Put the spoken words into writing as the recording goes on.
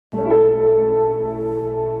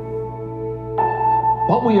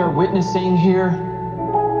What we are witnessing here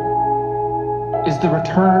is the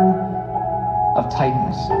return of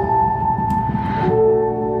Titans.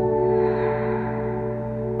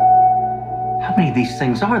 How many of these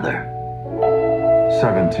things are there?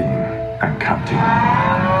 17 and counting.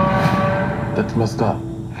 That's messed up.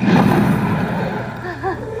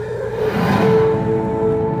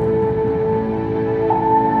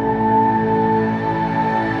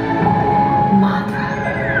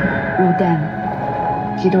 Rodan,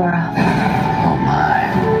 Ghidorah. Oh my.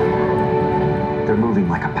 They're moving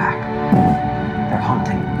like a pack. They're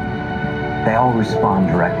hunting. They all respond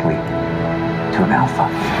directly to an alpha.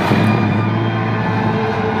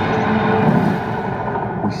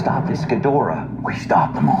 We stop this Ghidorah. We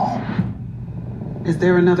stop them all. Is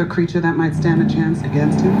there another creature that might stand a chance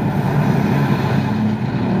against him?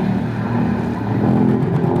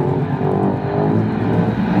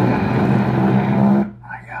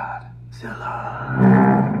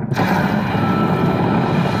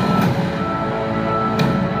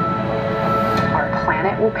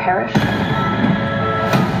 Will perish,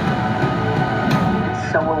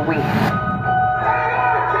 so will we.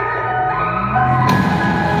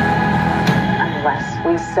 Unless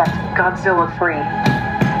we set Godzilla free.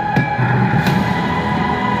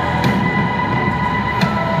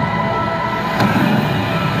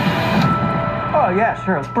 Oh, yeah,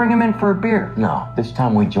 sure. Let's bring him in for a beer. No, this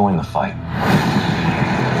time we join the fight.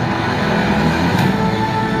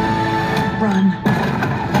 Run.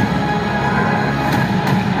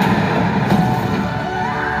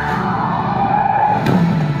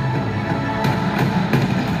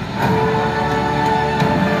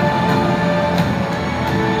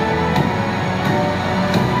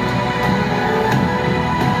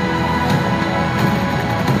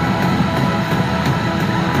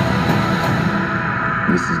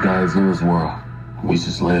 This is Godzilla's world. We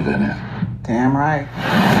just live in it. Damn right.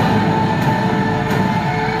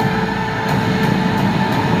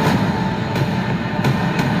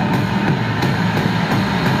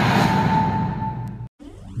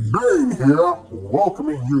 Bane here,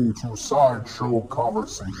 welcoming you to Sideshow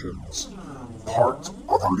Conversations, part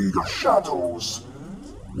of the League of Shadows,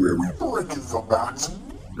 where we break the bat.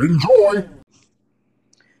 Enjoy!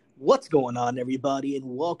 What's going on, everybody, and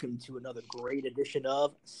welcome to another great edition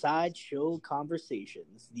of Sideshow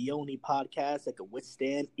Conversations, the only podcast that can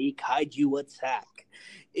withstand a kaiju attack.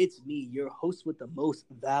 It's me, your host with the most,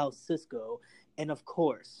 Val Cisco, and of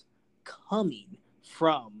course, coming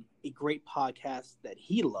from a great podcast that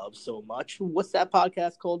he loves so much. What's that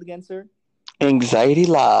podcast called again, sir? Anxiety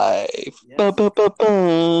Live. Yes.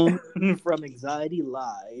 Ba-ba-ba-ba. From Anxiety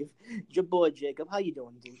Live. Your boy, Jacob. How you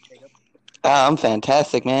doing, Jacob? I'm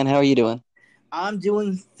fantastic, man. How are you doing? I'm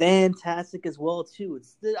doing fantastic as well, too.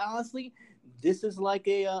 Honestly, this is like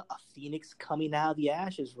a phoenix coming out of the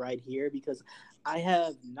ashes right here, because I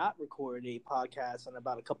have not recorded a podcast in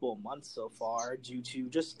about a couple of months so far due to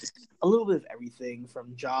just a little bit of everything,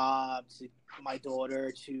 from job to my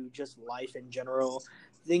daughter to just life in general.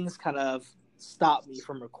 Things kind of stopped me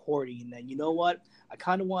from recording. And you know what? I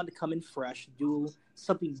kind of wanted to come in fresh, do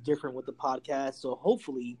something different with the podcast. So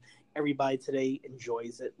hopefully everybody today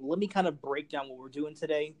enjoys it. Let me kind of break down what we're doing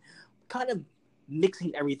today, kind of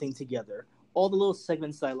mixing everything together. All the little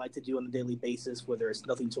segments that I like to do on a daily basis, whether it's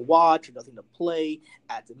nothing to watch or nothing to play,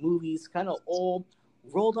 at the movies, kind of all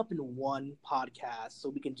rolled up in one podcast so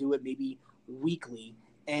we can do it maybe weekly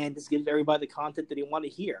and just give everybody the content that they want to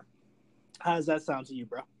hear. How does that sound to you,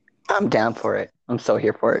 bro? I'm down for it. I'm so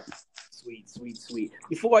here for it. Sweet, sweet, sweet.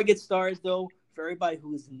 Before I get started, though, for everybody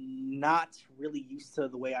who is not really used to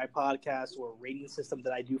the way I podcast or rating system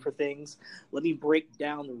that I do for things, let me break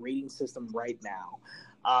down the rating system right now.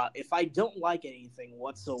 If I don't like anything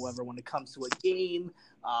whatsoever when it comes to a game,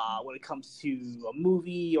 when it comes to a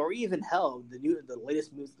movie, or even hell, the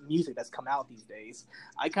latest music that's come out these days,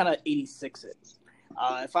 I kind of 86 it.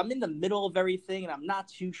 If I'm in the middle of everything and I'm not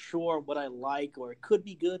too sure what I like, or it could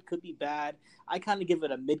be good, could be bad, I kind of give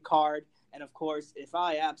it a mid-card. And of course, if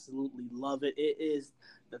I absolutely love it, it is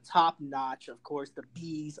the top notch. Of course, the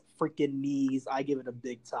bee's freaking knees. I give it a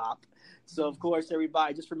big top. So, of course,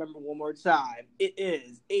 everybody, just remember one more time. It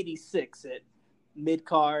is 86 at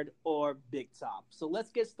mid-card or big top. So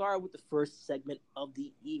let's get started with the first segment of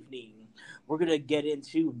the evening. We're going to get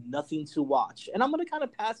into Nothing to Watch. And I'm going to kind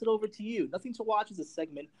of pass it over to you. Nothing to Watch is a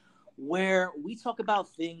segment where we talk about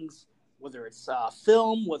things, whether it's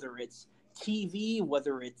film, whether it's TV,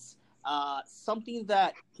 whether it's something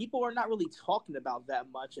that people are not really talking about that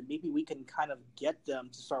much, and maybe we can kind of get them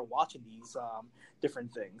to start watching these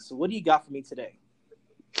different things. So what do you got for me today?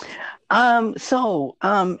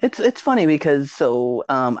 It's funny because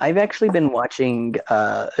I've actually been watching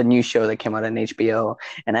a new show that came out on HBO,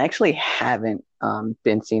 and I actually haven't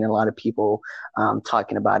been seeing a lot of people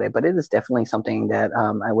talking about it, but it is definitely something that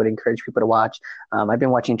I would encourage people to watch. I've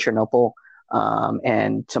been watching Chernobyl,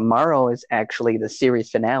 and tomorrow is actually the series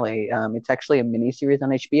finale. It's actually a mini series on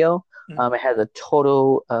HBO. It has a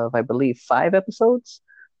total of, I believe, 5 episodes.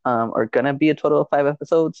 Or gonna be a total of 5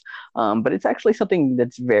 episodes. But it's actually something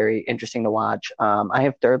that's very interesting to watch. I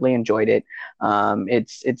have thoroughly enjoyed it.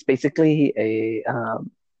 It's basically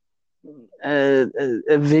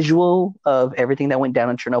a visual of everything that went down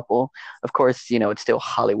in Chernobyl. Of course, it's still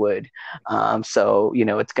Hollywood. So,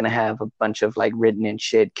 it's going to have a bunch of like written in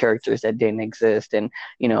shit characters that didn't exist and,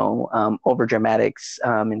 over dramatics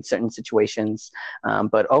in certain situations.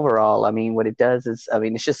 But overall, I mean, what it does is, I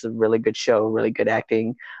mean, it's just a really good show, really good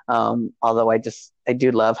acting. Although I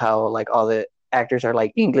do love how like all the actors are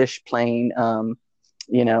like English playing,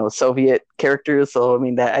 Soviet characters. So I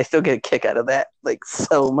mean that I still get a kick out of that like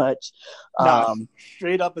so much. Nah,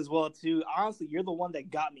 straight up as well too. Honestly, you're the one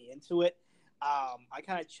that got me into it. I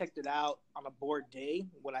kind of checked it out on a bored day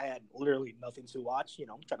when I had literally nothing to watch.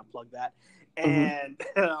 I'm trying to plug that. And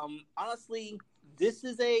honestly, it's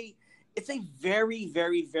a very,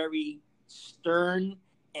 very, very stern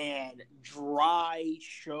and dry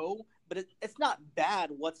show, but it's not bad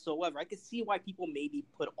whatsoever. I can see why people may be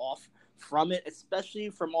put off from it, especially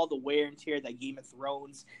from all the wear and tear that Game of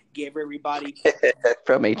Thrones gave everybody.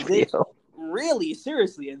 From HBO. Really,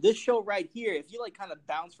 seriously. And this show right here, if you like kind of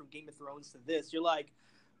bounce from Game of Thrones to this, you're like,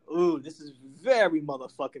 ooh, this is very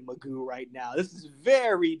motherfucking Magoo right now. This is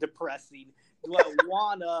very depressing. Do I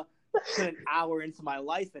wanna put an hour into my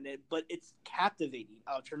life in it? But it's captivating.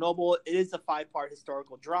 Chernobyl, it is a 5-part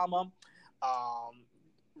historical drama,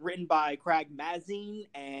 written by Craig Mazin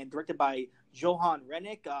and directed by Johan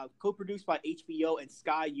Rennick, co-produced by HBO and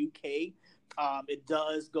Sky UK. It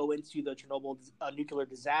does go into the Chernobyl nuclear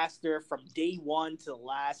disaster from day one to the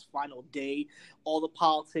last final day, all the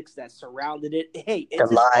politics that surrounded it. Hey,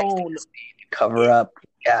 it's its own cover up.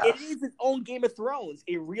 Yeah, it is its own Game of Thrones,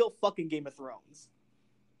 a real fucking Game of Thrones.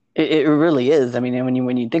 It really is. I mean, and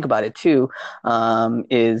when you think about it too,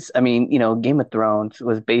 Game of Thrones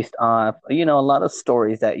was based off, a lot of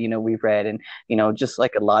stories that, we've read and, just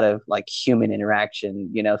like a lot of like human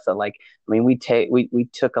interaction, so like, I mean, we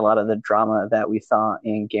took a lot of the drama that we saw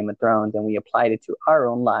in Game of Thrones and we applied it to our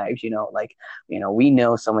own lives, we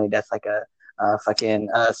know somebody that's like a fucking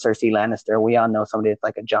Cersei Lannister. We all know somebody that's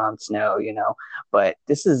like a Jon Snow, but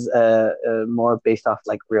this is more based off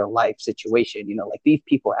like real life situation, like these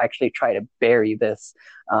people actually try to bury this,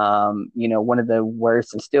 one of the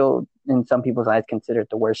worst and still in some people's eyes considered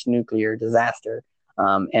the worst nuclear disaster.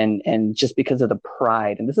 And just because of the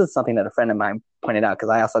pride, and this is something that a friend of mine pointed out, because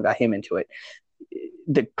I also got him into it,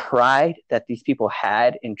 the pride that these people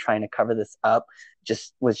had in trying to cover this up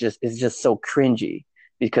is just so cringy.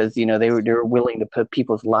 Because they were willing to put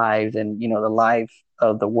people's lives and the life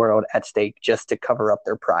of the world at stake just to cover up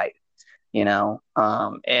their pride, and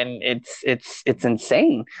it's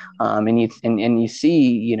insane. And you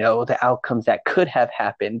see the outcomes that could have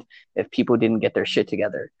happened if people didn't get their shit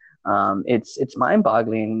together. It's mind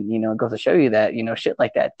boggling. It goes to show you that shit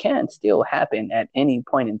like that can still happen at any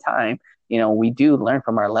point in time. We do learn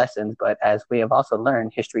from our lessons, but as we have also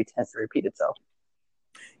learned, history tends to repeat itself.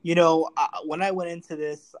 When I went into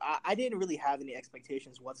this, I didn't really have any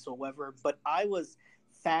expectations whatsoever, but I was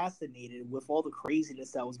fascinated with all the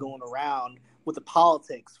craziness that was going around with the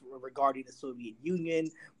politics regarding the Soviet Union,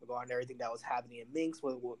 regarding everything that was happening in Minsk,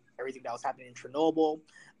 with everything that was happening in Chernobyl.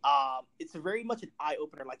 It's very much an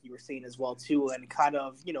eye-opener, like you were saying as well, too, and kind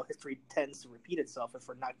of, history tends to repeat itself if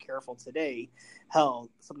we're not careful today. Hell,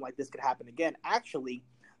 something like this could happen again. Actually,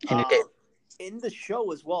 in the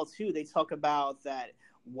show as well, too, they talk about that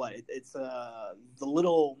it's the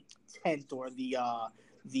little tent or the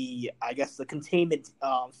I guess the containment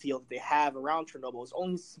field that they have around Chernobyl is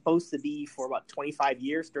only supposed to be for about 25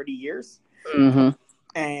 years, 30 years. Mm-hmm.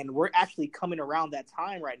 And we're actually coming around that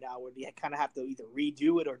time right now where they kind of have to either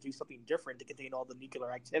redo it or do something different to contain all the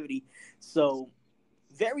nuclear activity. So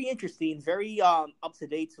very interesting, very up to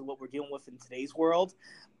date to what we're dealing with in today's world.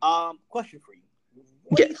 Question for you.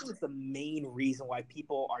 What do you think is the main reason why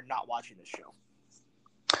people are not watching this show?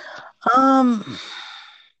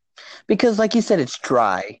 Because like you said, it's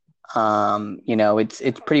dry.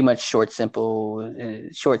 It's pretty much short, simple,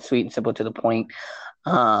 short, sweet, and simple to the point.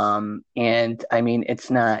 And I mean, it's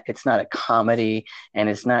not a comedy, and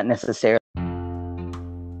it's not necessarily.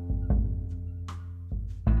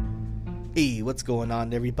 Hey, what's going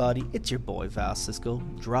on, everybody? It's your boy Val Cisco,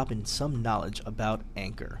 dropping some knowledge about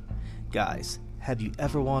Anchor. Guys, have you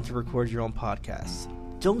ever wanted to record your own podcast?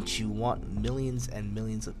 Don't you want millions and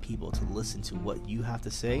millions of people to listen to what you have to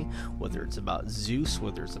say? Whether it's about Zeus,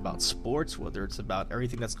 whether it's about sports, whether it's about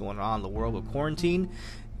everything that's going on in the world with quarantine.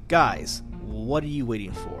 Guys, what are you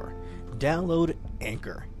waiting for? Download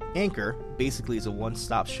Anchor. Anchor basically is a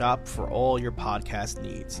one-stop shop for all your podcast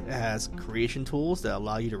needs. It has creation tools that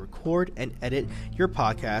allow you to record and edit your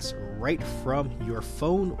podcast right from your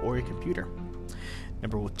phone or your computer.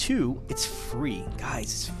 Number 2, it's free. Guys,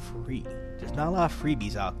 it's free. There's not a lot of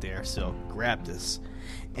freebies out there, so grab this.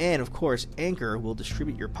 And of course, Anchor will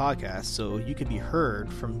distribute your podcast so you can be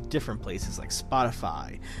heard from different places like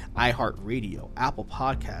Spotify, iHeartRadio, Apple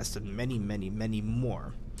Podcasts, and many, many, many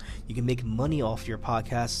more. You can make money off your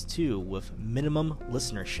podcast too with minimum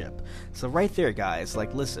listenership. So right there, guys,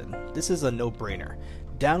 listen, this is a no-brainer.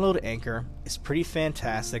 Download Anchor. It's pretty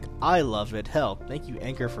fantastic. I love it. Hell, thank you,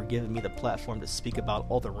 Anchor, for giving me the platform to speak about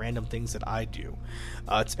all the random things that I do.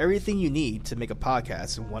 It's everything you need to make a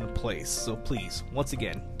podcast in one place. So please, once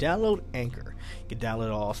again, download Anchor. You can download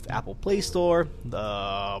it off the Apple Play Store,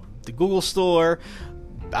 the Google Store.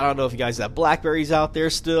 I don't know if you guys have Blackberries out there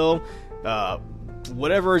still.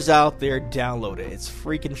 Whatever is out there, download it. It's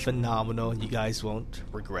freaking phenomenal. You guys won't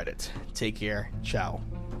regret it. Take care. Ciao.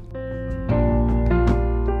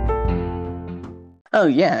 Oh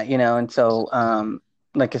yeah, and so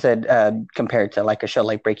like I said, compared to like a show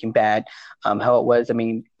like Breaking Bad, how it was. I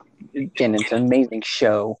mean, again, it's an amazing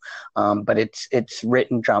show, but it's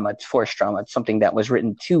written drama, it's forced drama, it's something that was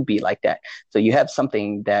written to be like that. So you have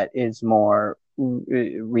something that is more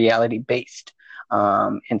reality based.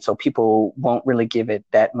 And so people won't really give it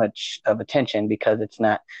that much of attention because it's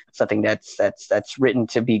not something that's written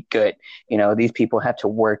to be good. These people have to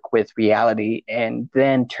work with reality and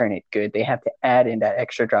then turn it good. They have to add in that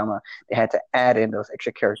extra drama. They had to add in those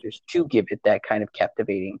extra characters to give it that kind of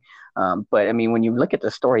captivating. But I mean, when you look at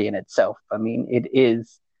the story in itself, I mean, it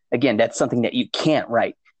is, again, that's something that you can't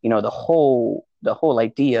write. The whole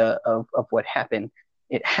idea of what happened.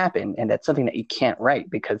 It happened, and that's something that you can't write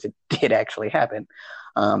because it did actually happen.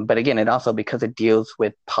 But again, it also, because it deals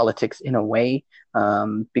with politics in a way,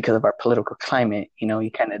 because of our political climate,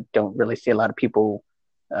 you kind of don't really see a lot of people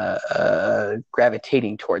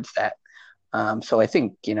gravitating towards that. So I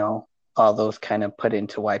think, all those kind of put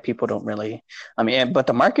into why people don't really, but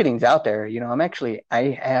the marketing's out there.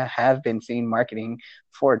 I have been seeing marketing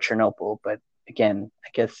for Chernobyl, but again, I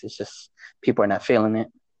guess it's just people are not feeling it.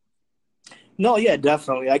 No, yeah,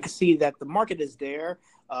 definitely. I can see that the market is there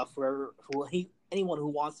for anyone who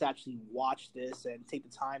wants to actually watch this and take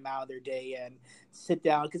the time out of their day and sit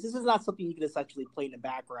down, because this is not something you can just actually play in the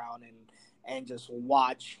background and just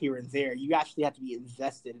watch here and there. You actually have to be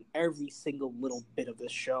invested in every single little bit of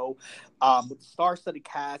this show. With the star-studded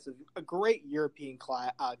cast, a great European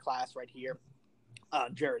class right here.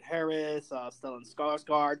 Jared Harris, Stellan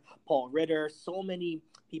Skarsgård, Paul Ritter, so many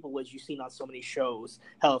people which you've seen on so many shows.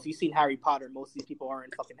 Hell, if you've seen Harry Potter, most of these people are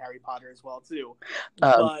in fucking Harry Potter as well too.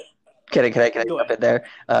 But can I jump in there?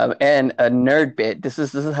 And a nerd bit. This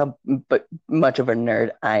is how much of a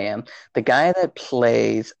nerd I am. The guy that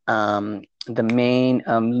plays the main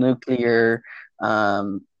nuclear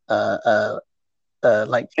like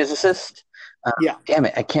physicist. Yeah. Damn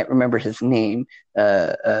it, I can't remember his name.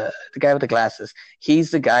 The guy with the glasses.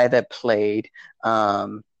 He's the guy that played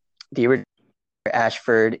the original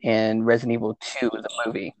Ashford in Resident Evil 2, the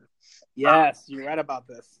movie. Yes, you're right about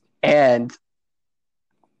this. And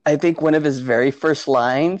I think one of his very first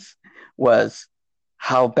lines was,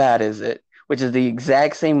 "How bad is it?" Which is the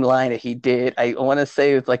exact same line that he did. I want to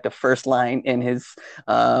say it's like the first line in his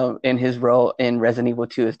role in Resident Evil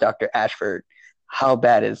 2 as Dr. Ashford. How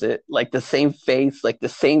bad is it? Like the same face, like the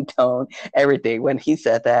same tone, everything. When he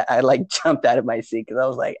said that, I jumped out of my seat because I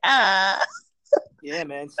was like, ah. Yeah,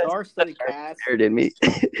 man. Star-studded cast. In me.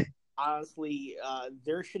 Honestly,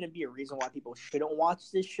 there shouldn't be a reason why people shouldn't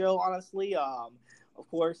watch this show, honestly. Of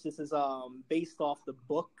course, this is based off the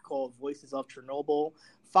book called Voices of Chernobyl,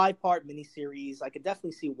 5-part miniseries. I could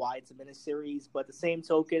definitely see why it's a miniseries, but the same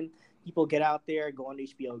token, people get out there, go on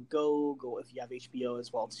HBO Go if you have HBO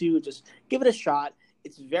as well too. Just give it a shot.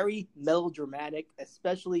 It's very melodramatic,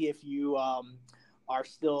 especially if you are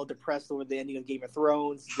still depressed over the ending of Game of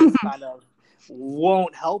Thrones. This kind of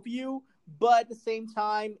won't help you, but at the same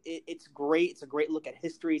time, it's great. It's a great look at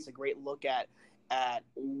history. It's a great look at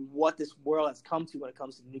what this world has come to when it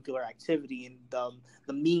comes to nuclear activity and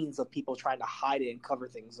the means of people trying to hide it and cover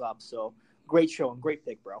things up. So great show and great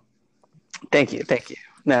pick, bro. Thank you.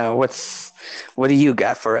 Now, what do you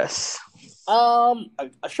got for us?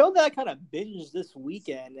 A show that I kind of binged this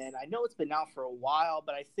weekend, and I know it's been out for a while,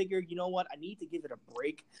 but I figured, you know what, I need to give it a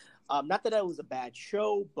break. Not that it was a bad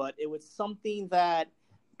show, but it was something that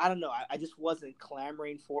I don't know. I just wasn't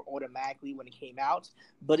clamoring for automatically when it came out.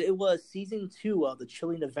 But it was season 2 of the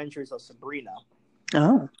Chilling Adventures of Sabrina.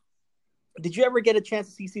 Oh. Did you ever get a chance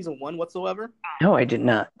to see season 1 whatsoever? No, I did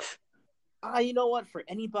not. You know what? For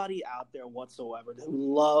anybody out there whatsoever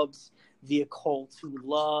who loves the occult, who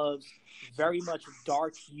loves very much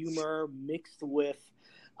dark humor mixed with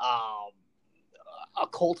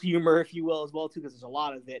occult humor, if you will, as well too, because there's a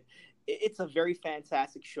lot of it. It's a very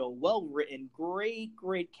fantastic show, well written, great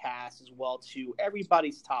cast as well too.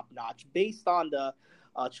 Everybody's top notch, based on the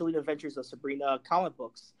Chilling Adventures of Sabrina comic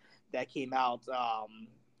books that came out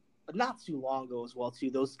not too long ago as well too.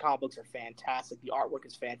 Those comic books are fantastic. The artwork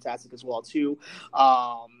is fantastic as well too.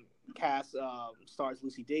 Cast stars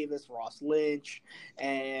Lucy Davis, Ross Lynch,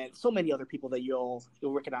 and so many other people that you'll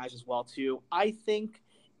recognize as well too. I think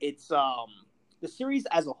it's the series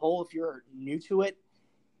as a whole, if you're new to it,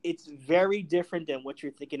 it's very different than what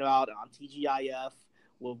you're thinking about on TGIF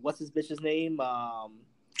with what's his bitch's name?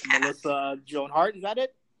 Melissa Joan Hart, is that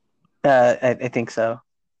it? I think so.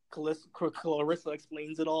 Clarissa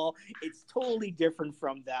Explains It All. It's totally different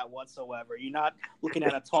from that whatsoever. You're not looking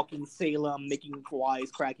at a talking Salem making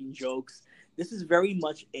cracking jokes. This is very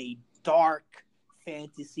much a dark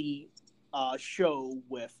fantasy show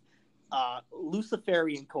with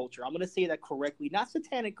Luciferian culture. I'm going to say that correctly. Not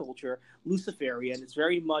satanic culture, Luciferian. It's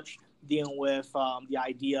very much dealing with the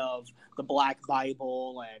idea of the Black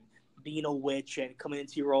Bible and being a witch and coming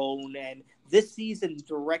into your own. And this season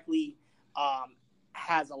directly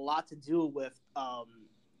has a lot to do with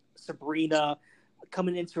Sabrina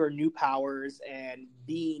coming into her new powers and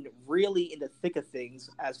being really in the thick of things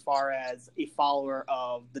as far as a follower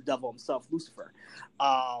of the devil himself, Lucifer.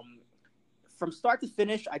 From start to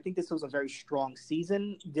finish, I think this was a very strong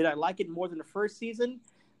season. Did I like it more than the first season?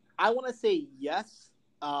 I want to say yes.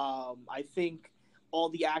 I think all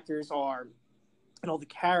the actors and all the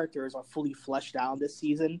characters are fully fleshed out this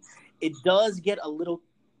season. It does get a little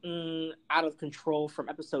out of control from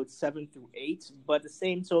episodes 7 through 8, but at the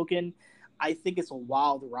same token, I think it's a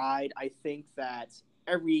wild ride. I think that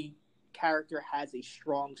every character has a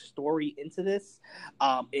strong story into this.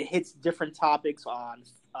 It hits different topics on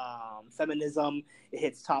feminism. It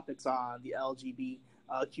hits topics on the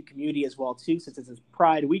LGBTQ community as well too, since it's a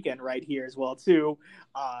Pride weekend right here as well too.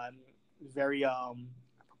 Very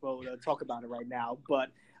apropos to talk about it right now, but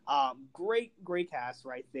great cast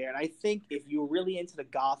right there. And I think if you're really into the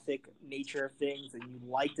gothic nature of things and you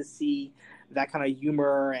like to see that kind of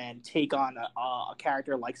humor and take on a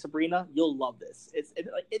character like Sabrina, you'll love this.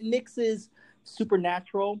 It mixes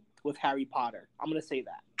supernatural with Harry Potter. I'm going to say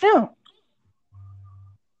that. Oh.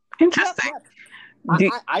 Interesting. Yeah.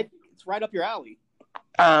 I think it's right up your alley.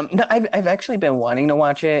 No, I've actually been wanting to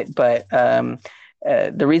watch it, but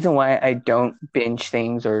the reason why I don't binge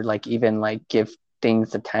things or like even like give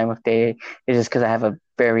things the time of day is just because I have a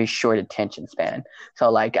very short attention span.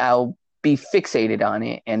 So like I'll be fixated on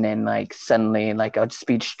it and then like suddenly like I'll just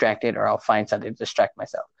be distracted or I'll find something to distract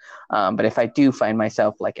myself. But if I do find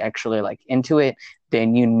myself like actually like into it,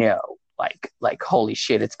 then like holy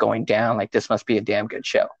shit, it's going down. Like this must be a damn good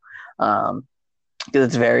show. Because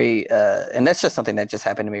it's very and that's just something that just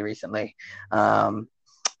happened to me recently.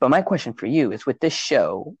 But my question for you is, with this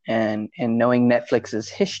show and knowing Netflix's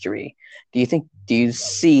history, do you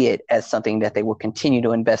see it as something that they will continue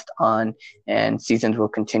to invest on and seasons will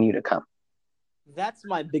continue to come? That's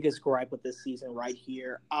my biggest gripe with this season right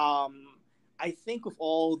here. I think with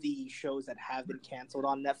all the shows that have been canceled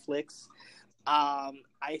on Netflix,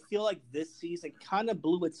 I feel like this season kind of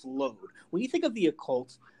blew its load. When you think of the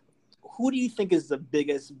occult, who do you think is the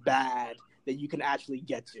biggest bad that you can actually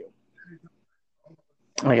get to?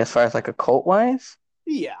 Like as far as like occult wise?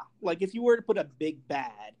 Yeah. Like if you were to put a big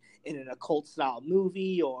bad in an occult style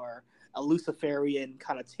movie or a Luciferian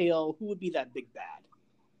kind of tale, who would be that big bad?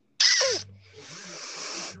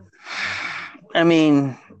 I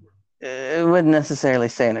mean, it wouldn't necessarily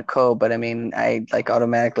say an occult, but I mean, I like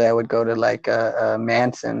automatically I would go to like a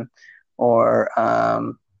Manson or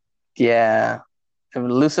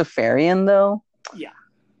Luciferian though. Yeah.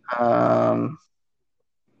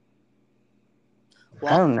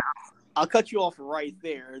 Well, I don't know. I'll cut you off right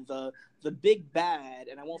there. The big bad,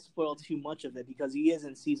 and I won't spoil too much of it because he is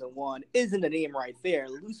in season 1, is in the name right there.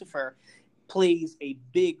 Lucifer plays a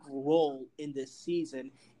big role in this season,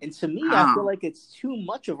 and to me, I feel like it's too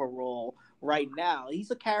much of a role right now. He's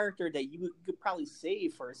a character that you could probably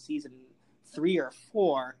save for season 3 or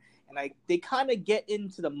 4, and they kind of get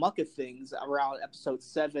into the muck of things around episode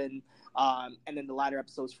 7, and then the latter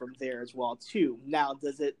episodes from there as well too. Now,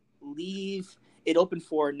 does it leave it open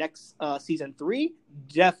for next season 3?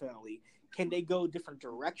 Definitely. Can they go different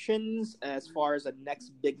directions as far as a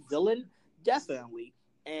next big villain? Definitely.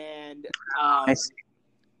 And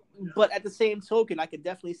but at the same token, I could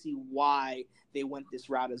definitely see why they went this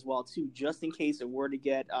route as well too. Just in case it were to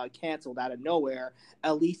get canceled out of nowhere,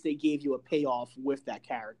 at least they gave you a payoff with that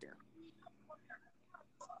character.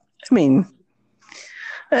 I mean,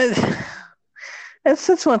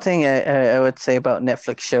 that's one thing I would say about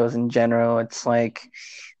Netflix shows in general. It's like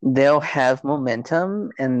they'll have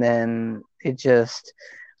momentum, and then it just,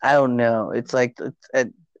 I don't know. It's like I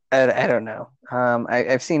don't know.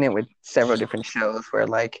 I've seen it with several different shows where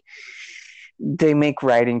like they make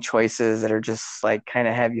writing choices that are just like kind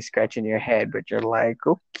of have you scratching your head, but you're like,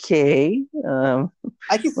 okay.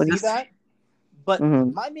 I can see that, but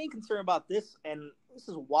Mm-hmm. my main concern about this, and this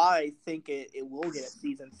is why I think it will get a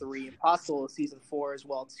season 3 and possible a season 4 as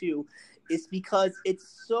well too, is because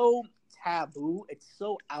it's so taboo, it's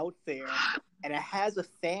so out there, and it has a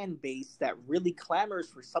fan base that really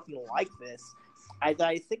clamors for something like this. I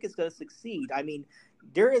think it's going to succeed. I mean,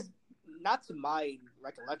 there is, not to my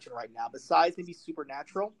recollection right now, besides maybe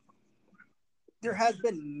Supernatural, there has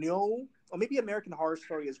been no, or maybe American Horror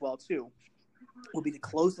Story as well too, will be the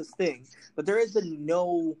closest thing, but there has been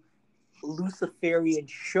no Luciferian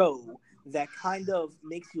show that kind of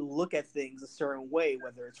makes you look at things a certain way,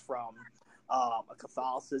 whether it's from a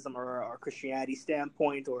Catholicism or Christianity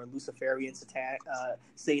standpoint, or a Luciferian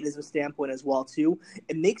Satanism standpoint as well too.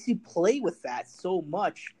 It makes you play with that so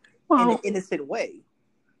much in an innocent way.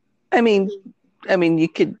 I mean, you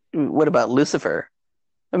could. What about Lucifer?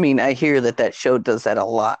 I mean, I hear that show does that a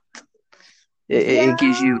lot. It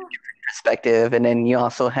gives you perspective, and then you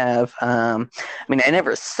also have. I mean, I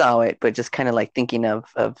never saw it, but just kind of like thinking of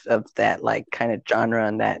that like kind of genre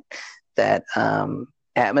and that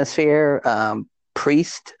atmosphere.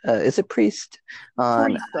 Priest, is it Priest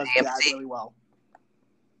on Priest does AMC? that really well.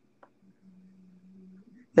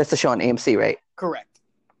 That's the show on AMC, right? Correct.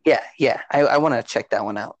 Yeah. I want to check that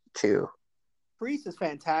one out too. Priest is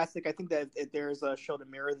fantastic. I think that if there's a show to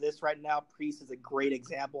mirror this right now, Priest is a great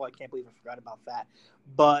example. I can't believe I forgot about that.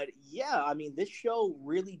 But yeah, I mean, this show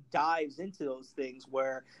really dives into those things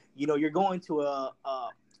where, you know, you're going to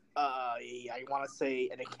I want to say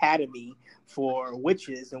an academy for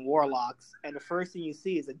witches and warlocks, and the first thing you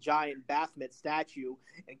see is a giant Baphomet statue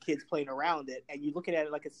and kids playing around it, and you're looking at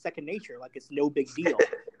it like it's second nature, like it's no big deal.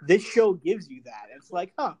 This show gives you that. It's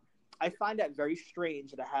like, I find that very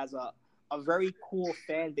strange, that it has a very cool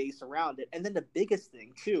fan base around it. And then the biggest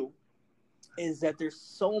thing too is that there's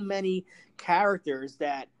so many characters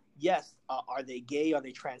that, yes, are they gay? Are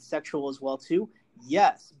they transsexual as well too?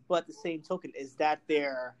 Yes, but the same token, is that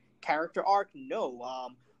their character arc? No.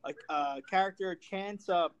 Character Chance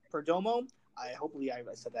Perdomo, hopefully I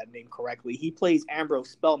said that name correctly. He plays Ambrose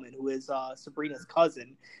Spellman, who is Sabrina's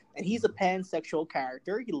cousin, and he's a pansexual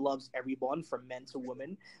character. He loves everyone from men to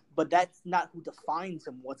women, but that's not who defines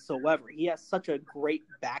him whatsoever. He has such a great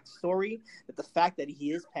backstory that the fact that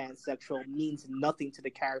he is pansexual means nothing to the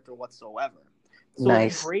character whatsoever. So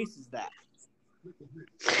It embraces that.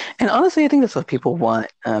 And honestly, I think that's what people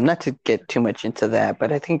want. Not to get too much into that,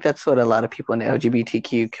 but I think that's what a lot of people in the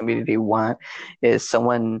LGBTQ community want, is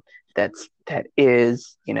someone that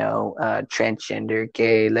is, you know, transgender,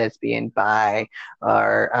 gay, lesbian, bi,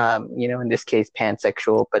 or you know, in this case,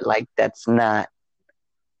 pansexual, but like that's not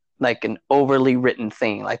like an overly written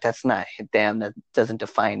thing. Like that's not them. That doesn't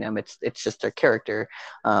define them. It's just their character,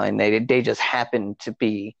 and they just happen to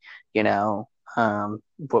be, you know,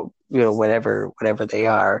 whatever they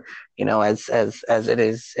are, you know, as it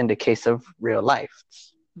is in the case of real life,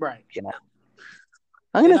 right? You know,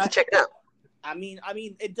 I'm gonna have to check it out. I mean,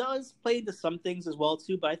 it does play into some things as well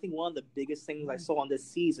too, but I think one of the biggest things I saw on this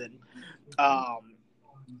season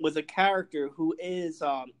was a character who is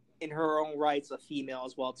in her own rights a female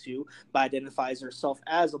as well too, but identifies herself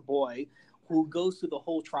as a boy, who goes through the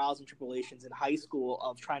whole trials and tribulations in high school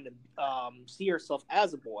of trying to see herself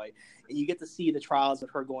as a boy. And you get to see the trials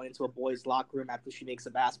of her going into a boys' locker room after she makes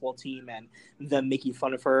a basketball team, and them making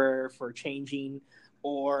fun of her for changing,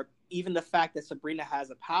 or even the fact that Sabrina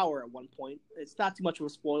has a power at one point. It's not too much of a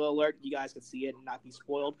spoiler alert. You guys can see it and not be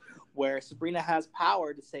spoiled, where Sabrina has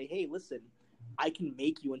power to say, hey, listen, I can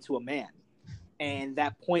make you into a man. And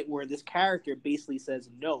that point where this character basically says,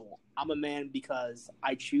 no, I'm a man because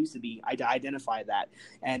I choose to be. I identify that.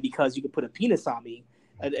 And because you can put a penis on me,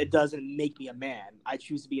 it doesn't make me a man. I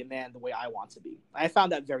choose to be a man the way I want to be. I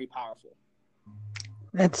found that very powerful.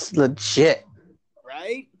 That's legit.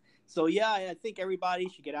 Right? So yeah, I think everybody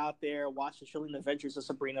should get out there, watch the Chilling Adventures of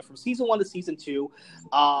Sabrina from season 1 to season 2.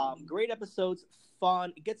 Great episodes,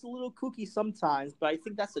 fun. It gets a little kooky sometimes, but I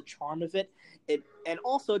think that's the charm of it. And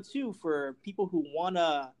also too for people who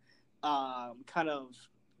wanna kind of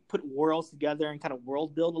put worlds together and kind of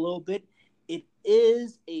world build a little bit. It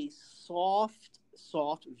is a soft,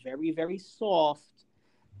 very, very soft.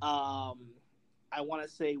 I want to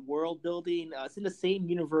say world building. It's in the same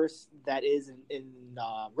universe that is in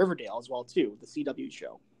Riverdale as well too, the CW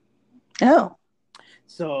show. Oh,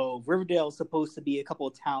 so Riverdale is supposed to be a couple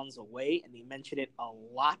of towns away, and they mention it a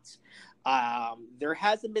lot. There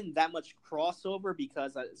hasn't been that much crossover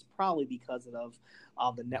because it's probably because of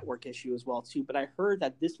the network issue as well too. But I heard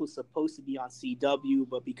that this was supposed to be on CW,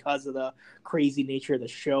 but because of the crazy nature of the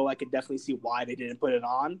show, I could definitely see why they didn't put it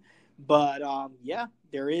on. But yeah,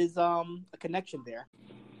 there is a connection there.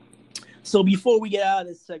 So before we get out of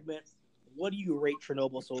this segment, what do you rate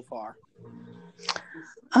Chernobyl so far?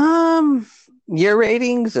 Your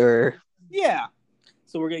ratings or? Yeah.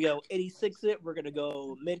 So we're gonna go 86 it, we're gonna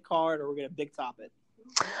go mid card, or we're gonna big top it.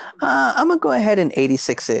 I'm gonna go ahead and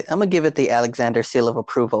 86 it. I'm gonna give it the Alexander seal of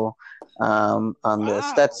approval. On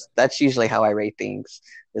this, that's usually how I rate things.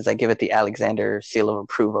 Is I give it the Alexander seal of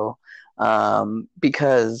approval.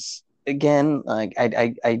 Because again, like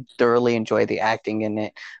I thoroughly enjoy the acting in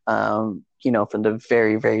it. From the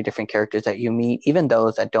very, very different characters that you meet, even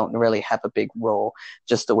those that don't really have a big role,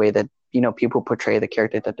 just the way that, people portray the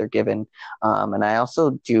character that they're given. And I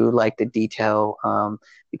also do like the detail,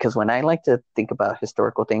 because when I like to think about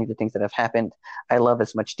historical things, the things that have happened, I love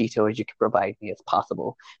as much detail as you can provide me as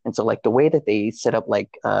possible. And so like the way that they set up, like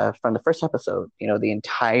from the first episode, the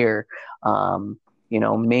entire,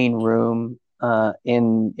 main room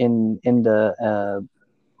in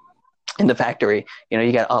the factory,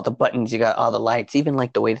 you got all the buttons, you got all the lights, even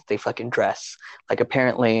like the way that they fucking dress. Like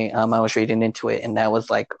apparently, I was reading into it, and that was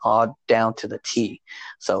like all down to the T.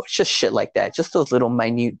 So it's just shit like that, just those little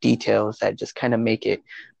minute details that just kind of make it,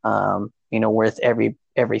 worth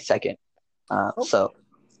every second. So.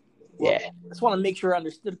 Well, yeah. I just want to make sure I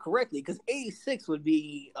understood correctly, because 86 would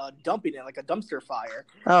be dumping it like a dumpster fire.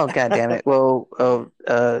 Oh, God damn it. Well,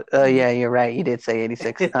 yeah, you're right. You did say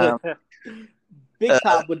 86. Big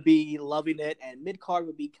top would be loving it, and mid card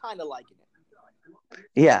would be kind of liking it.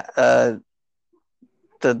 Yeah.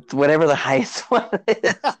 The whatever the highest one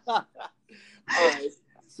is. All right.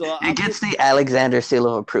 So it gets the Alexander seal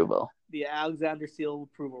of approval. The Alexander seal of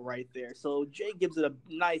approval right there. So Jay gives it a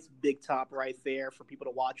nice big top right there for people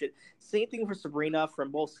to watch it. Same thing for Sabrina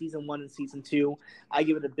from both season 1 and season 2. I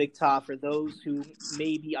give it a big top for those who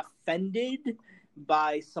may be offended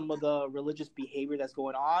by some of the religious behavior that's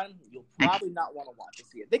going on. You'll probably not want to watch it.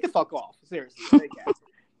 See it. They can fuck off. Seriously, they can.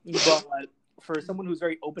 But for someone who's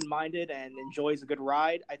very open-minded and enjoys a good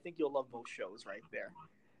ride, I think you'll love both shows right there.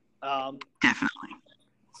 Definitely.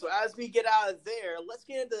 So as we get out of there, let's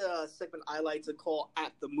get into a segment I like to call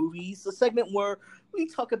At the Movies, a segment where we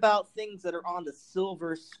talk about things that are on the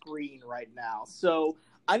silver screen right now. So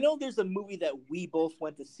I know there's a movie that we both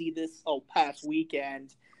went to see this past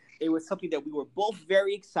weekend. It was something that we were both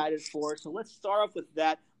very excited for. So let's start off with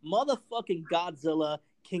that motherfucking Godzilla,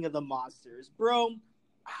 King of the Monsters. Bro,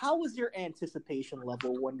 how was your anticipation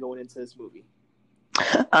level when going into this movie?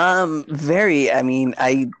 Very. I mean,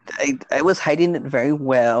 I was hiding it very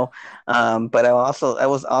well, but I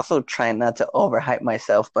was also trying not to overhype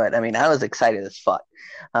myself. But I mean, I was excited as fuck,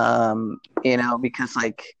 because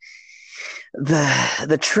like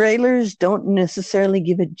the trailers don't necessarily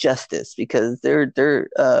give it justice, because they're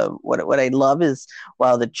what I love is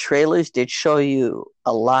while the trailers did show you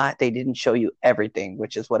a lot, they didn't show you everything,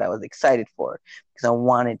 which is what I was excited for, because I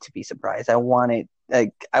wanted to be surprised. I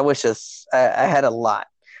had a lot.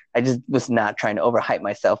 I just was not trying to overhype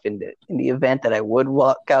myself in the event that I would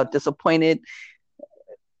walk out disappointed.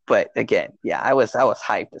 But again, yeah, I was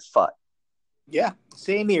hyped as fuck. Yeah,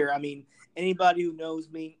 same here. I mean, anybody who knows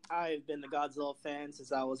me, I've been a Godzilla fan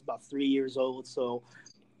since I was about 3 years old. So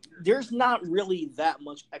there's not really that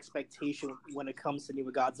much expectation when it comes to new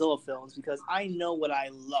Godzilla films, because I know what I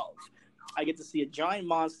love. I get to see a giant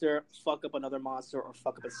monster fuck up another monster or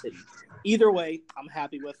fuck up a city. Either way, I'm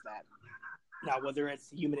happy with that. Now, whether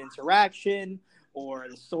it's human interaction or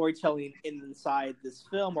the storytelling inside this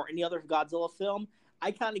film or any other Godzilla film,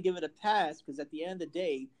 I kind of give it a pass, because at the end of the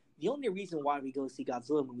day, the only reason why we go see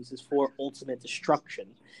Godzilla movies is for ultimate destruction.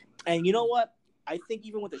 And you know what? I think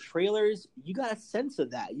even with the trailers, you got a sense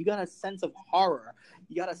of that. You got a sense of horror.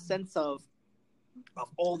 You got a sense of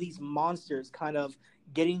all these monsters kind of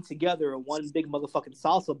getting together in one big motherfucking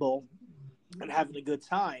salsa bowl and having a good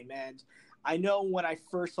time. And I know when I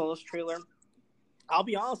first saw this trailer, I'll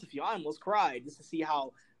be honest with you, I almost cried just to see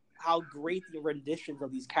how great the renditions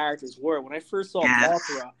of these characters were. When I first saw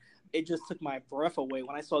Mothra, it just took my breath away.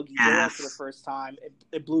 When I saw Ghidorah for the first time,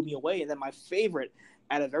 it blew me away. And then my favorite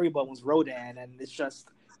out of everyone was Rodan, and it's just,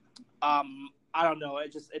 I don't know,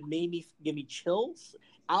 it made me give me chills.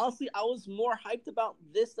 Honestly, I was more hyped about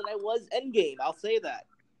this than I was Endgame. I'll say that.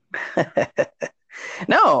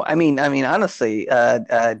 No, I mean, honestly,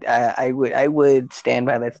 I would stand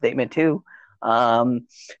by that statement too,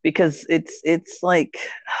 because it's like,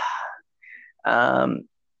 um,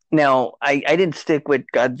 now I didn't stick with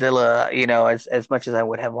Godzilla, as much as I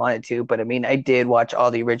would have wanted to, but I mean, I did watch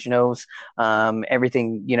all the originals,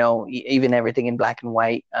 everything, even everything in black and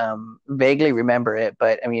white. Vaguely remember it,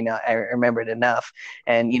 but I mean, I remember it enough.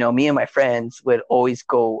 And me and my friends would always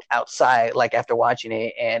go outside, like after watching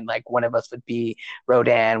it, and like one of us would be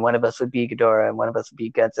Rodan, one of us would be Ghidorah, and one of us would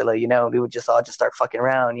be Godzilla. We would just all start fucking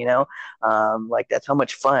around, like that's how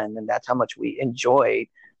much fun and that's how much we enjoyed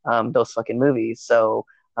those fucking movies. So.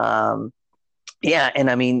 Yeah, and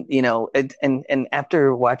I mean, and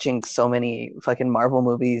after watching so many fucking Marvel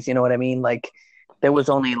movies, you know what I mean? Like, there was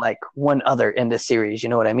only like one other in the series, you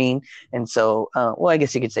know what I mean? And so, well, I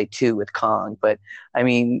guess you could say two with Kong, but I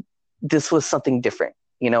mean, this was something different,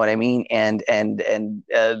 you know what I mean? And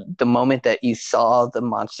the moment that you saw the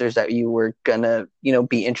monsters that you were gonna,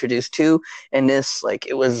 be introduced to in this, like,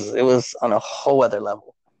 it was on a whole other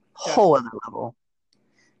level,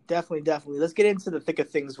 Definitely. Let's get into the thick of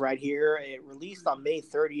things right here. It released on May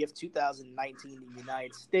 30th, 2019 in the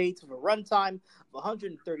United States with a runtime of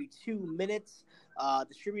 132 minutes.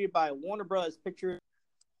 Distributed by Warner Bros. Pictures,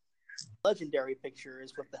 Legendary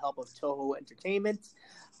Pictures, with the help of Toho Entertainment.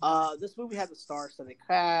 This movie has a star-studded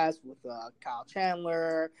cast with Kyle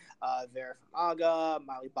Chandler, Vera Farmiga,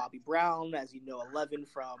 Miley Bobby Brown, as you know, 11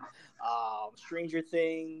 from Stranger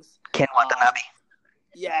Things. Ken Watanabe.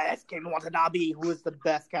 Yes, Ken Watanabe, who is the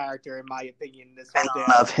best character in my opinion in this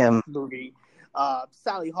whole damn movie.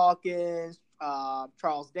 Sally Hawkins,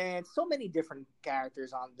 Charles Dance, so many different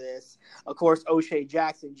characters on this. Of course, O'Shea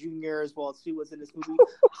Jackson Jr. as well too was in this movie.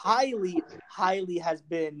 highly has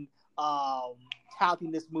been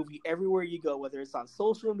touting this movie everywhere you go, whether it's on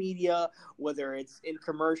social media, whether it's in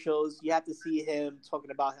commercials. You have to see him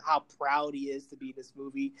talking about how proud he is to be in this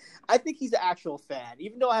movie. I think he's an actual fan.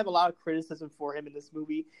 Even though I have a lot of criticism for him in this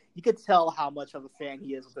movie, you could tell how much of a fan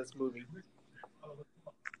he is with this movie.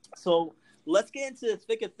 So let's get into the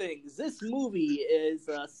thick of things. This movie is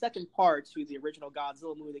a second part to the original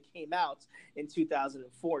Godzilla movie that came out in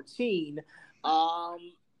 2014.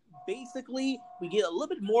 Basically, we get a little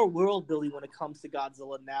bit more world building when it comes to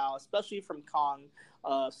Godzilla now, especially from Kong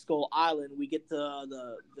Skull Island. We get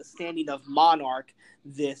the standing of Monarch,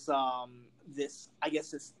 this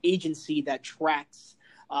agency that tracks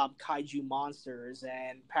kaiju monsters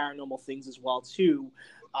and paranormal things as well too.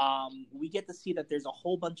 We get to see that there's a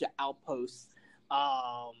whole bunch of outposts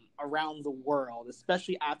around the world,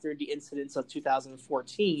 especially after the incidents of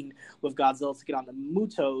 2014 with Godzilla taking on the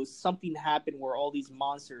Mutos. Something happened where all these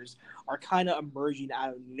monsters are kind of emerging out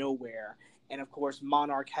of nowhere. And of course,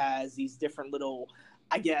 Monarch has these different little,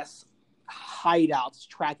 hideouts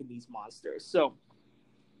tracking these monsters. So,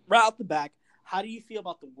 right off the back, how do you feel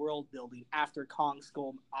about the world building after Kong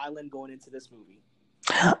Skull Island going into this movie?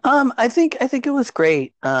 I think it was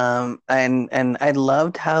great. And I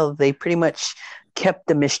loved how they pretty much kept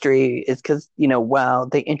the mystery. It's because, while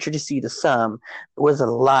they introduced you to some, there was a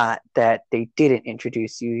lot that they didn't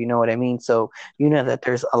introduce you, you know what I mean? So that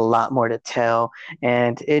there's a lot more to tell.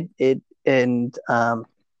 And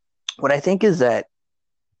what I think is that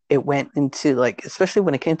it went into, like, especially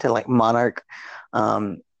when it came to like Monarch,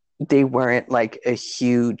 they weren't like a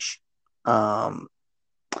huge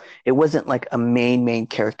it wasn't like a main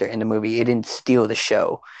character in the movie. It didn't steal the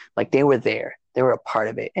show. Like, they were there. They were a part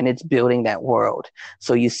of it. And it's building that world.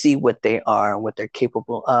 So you see what they are and what they're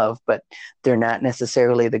capable of, but they're not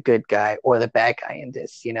necessarily the good guy or the bad guy in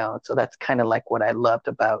this, So that's kind of like what I loved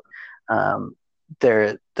about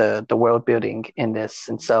the world building in this.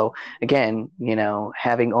 And so, again,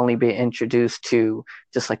 having only been introduced to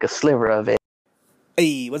just like a sliver of it.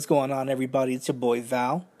 Hey, what's going on, everybody? It's your boy,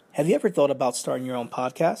 Val. Have you ever thought about starting your own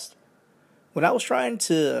podcast? When I was trying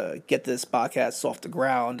to get this podcast off the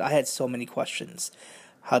ground, I had so many questions.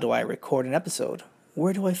 How do I record an episode?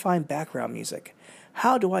 Where do I find background music?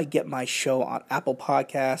 How do I get my show on Apple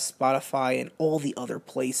Podcasts, Spotify, and all the other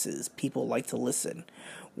places people like to listen?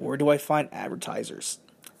 Where do I find advertisers?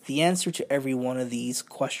 The answer to every one of these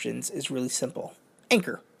questions is really simple.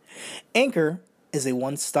 Anchor. Anchor is a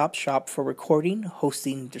one-stop shop for recording,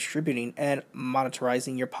 hosting, distributing, and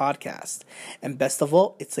monetizing your podcast. And best of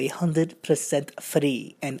all, it's 100%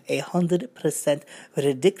 free and 100%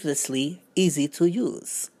 ridiculously easy to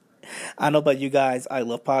use. I don't know about you guys, I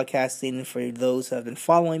love podcasting. For those who have been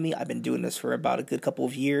following me, I've been doing this for about a good couple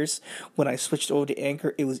of years. When I switched over to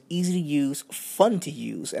Anchor, it was easy to use, fun to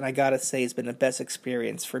use, and I gotta say it's been the best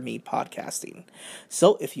experience for me podcasting.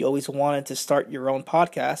 So if you always wanted to start your own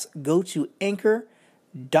podcast, go to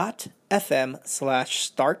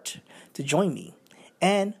anchor.fm/start to join me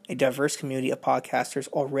and a diverse community of podcasters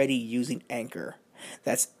already using Anchor.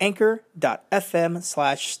 That's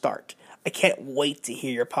anchor.fm/start. I can't wait to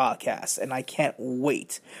hear your podcast, and I can't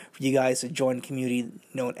wait for you guys to join the community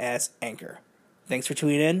known as Anchor. Thanks for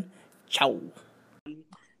tuning in. Ciao.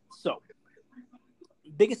 So,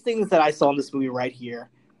 biggest things that I saw in this movie right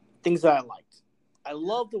here, things that I liked. I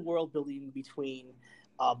love the world building between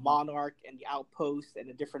Monarch and the Outpost and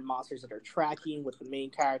the different monsters that are tracking, with the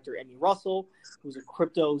main character, Emmy Russell, who's a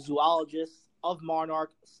cryptozoologist of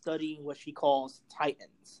Monarch, studying what she calls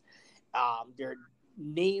Titans. They're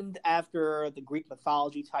named after the Greek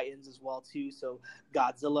mythology Titans as well too. So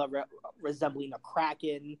Godzilla resembling a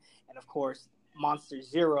Kraken, and of course Monster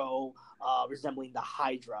Zero resembling the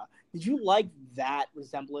Hydra. Did you like that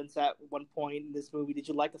resemblance at one point in this movie? Did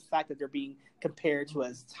you like the fact that they're being compared to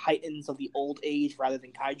as Titans of the old age rather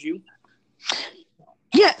than kaiju?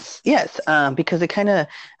 Yes, because it kind of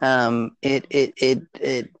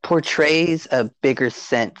it portrays a bigger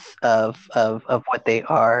sense of what they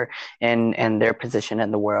are and their position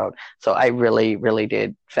in the world. So I really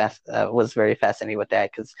did was very fascinated with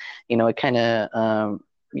that, because it kind of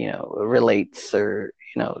relates, or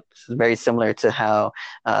it's very similar to how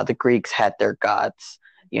the Greeks had their gods,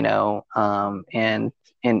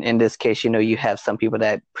 and in this case, you have some people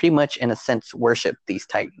that pretty much, in a sense, worship these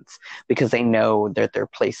Titans because they know their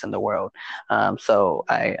place in the world. So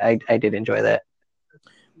I did enjoy that.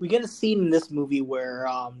 We get a scene in this movie where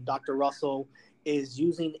Dr. Russell is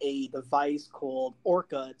using a device called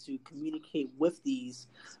Orca to communicate with these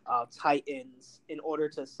Titans in order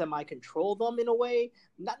to semi-control them in a way.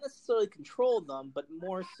 Not necessarily control them, but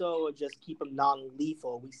more so just keep them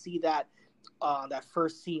non-lethal. We see that that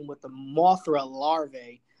first scene with the Mothra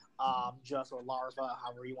larvae, or larva,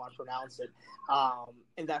 however you want to pronounce it,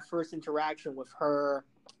 and that first interaction with her,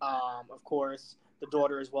 of course, the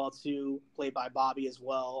daughter as well too, played by Bobby as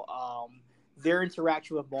well. Their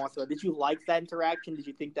interaction with Mothra. Did you like that interaction? Did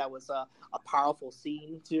you think that was a powerful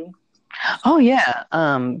scene too? Oh yeah,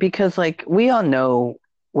 because we all know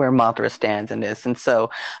where Mothra stands in this, and so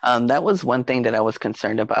that was one thing that I was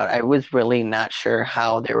concerned about. I was really not sure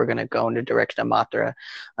how they were going to go in the direction of Mothra,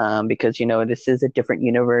 because this is a different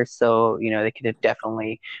universe, so they could have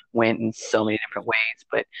definitely went in so many different ways.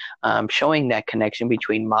 But showing that connection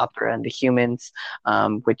between Mothra and the humans,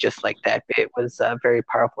 with just like that bit, was very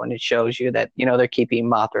powerful, and it shows you that they're keeping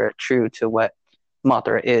Mothra true to what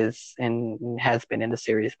Mothra is and has been in the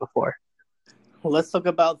series before. Well, let's talk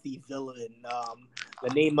about the villain. The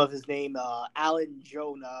name of his name, Alan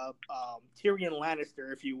Jonah, Tyrion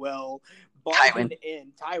Lannister, if you will, Tywin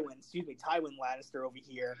Lannister over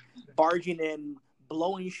here, barging in,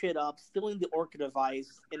 blowing shit up, stealing the Orca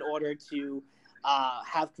device in order to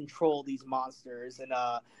have control of these monsters, and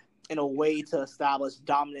in a way to establish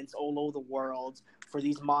dominance all over the world, for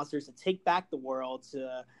these monsters to take back the world,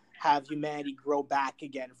 to have humanity grow back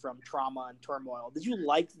again from trauma and turmoil. Did you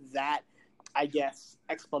like that, I guess,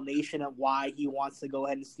 explanation of why he wants to go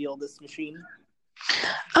ahead and steal this machine?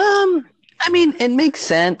 I mean, it makes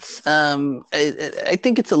sense. I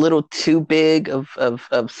think it's a little too big of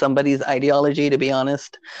somebody's ideology, to be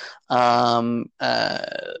honest.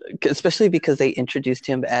 Especially because they introduced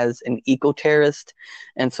him as an eco-terrorist.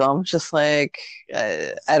 And so I'm just like,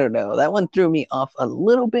 I don't know. That one threw me off a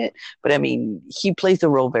little bit. But I mean, he plays the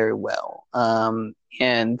role very well.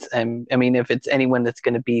 And I mean, if it's anyone that's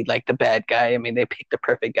going to be like the bad guy, I mean, they picked the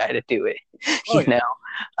perfect guy to do it,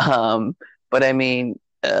 But I mean,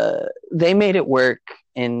 they made it work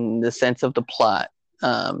in the sense of the plot,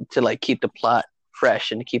 to keep the plot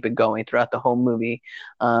fresh and to keep it going throughout the whole movie,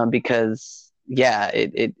 because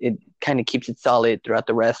it kind of keeps it solid throughout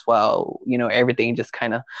the rest, while everything just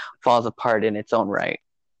kind of falls apart in its own right.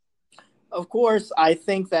 Of course, I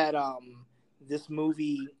think that this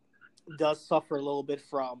movie does suffer a little bit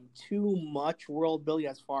from too much world building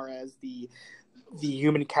as far as the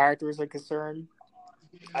human characters are concerned.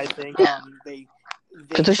 I think they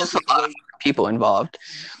because there's just a lot of people involved.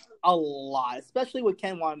 A lot, especially with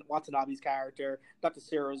Ken Watanabe's character, Dr.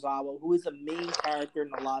 Serizawa, who is a main character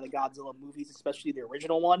in a lot of Godzilla movies, especially the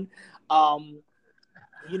original one.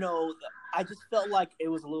 you know, I just felt like it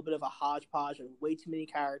was a little bit of a hodgepodge of way too many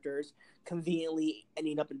characters conveniently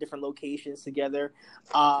ending up in different locations together.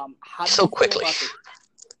 So quickly.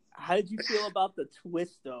 How did you feel about the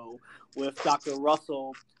twist though, with Dr.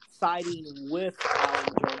 Russell siding with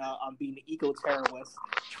Alan Jonah on being an eco-terrorist,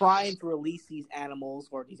 trying to release these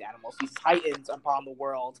titans upon the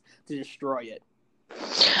world to destroy it?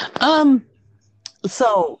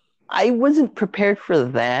 So I wasn't prepared for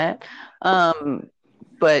that.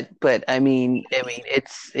 But I mean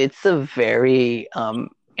it's a very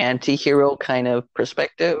anti-hero kind of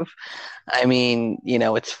perspective. I mean,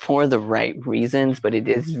 it's for the right reasons, but it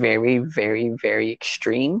is very, very, very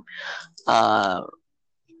extreme. Uh,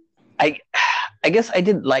 I I guess I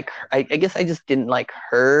didn't like her. I guess I just didn't like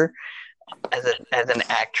her as an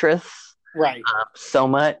actress, right? So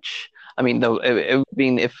much. I mean, though,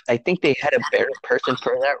 if I think they had a better person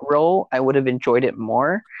for that role, I would have enjoyed it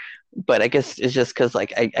more. But I guess it's just because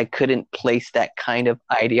like I couldn't place that kind of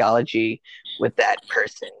ideology with that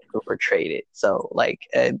person who portrayed it. So like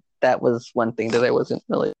that was one thing that I wasn't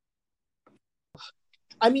really.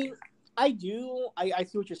 I mean, I do. I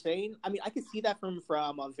see what you're saying. I mean, I can see that from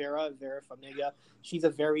Vera Farmiga. She's a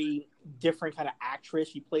very different kind of actress.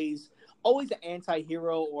 She plays always an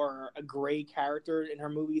anti-hero or a gray character in her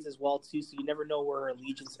movies as well too. So you never know where her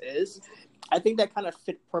allegiance is. I think that kind of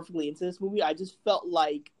fit perfectly into this movie. I just felt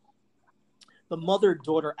like the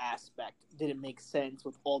mother-daughter aspect didn't make sense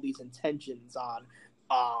with all these intentions on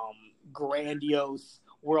grandiose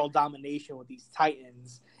world domination with these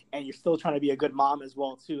titans, and you're still trying to be a good mom as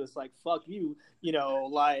well too. It's like, fuck you,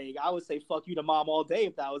 like I would say fuck you to mom all day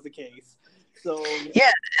if that was the case. So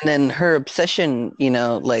yeah, and then her obsession,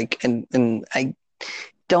 like, and I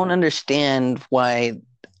don't understand why.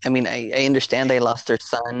 I mean, I understand they lost their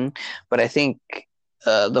son, but I think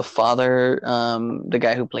the father, the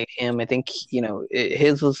guy who played him, I think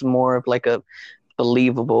his was more of like a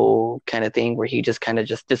believable kind of thing where he just kind of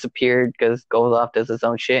just disappeared, goes off, does his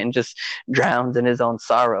own shit, and just drowns in his own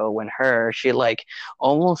sorrow. When she like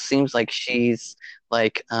almost seems like she's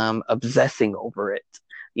like obsessing over it,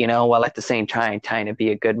 while at the same time trying to be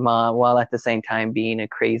a good mom, while at the same time being a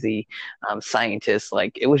crazy scientist.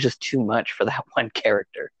 Like it was just too much for that one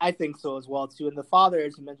character. I think so as well too. And the father,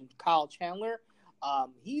 as you mentioned, Kyle Chandler,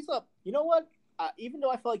 he's a, even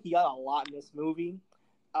though I feel like he got a lot in this movie,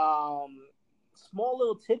 small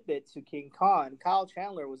little tidbit to King Kong, Kyle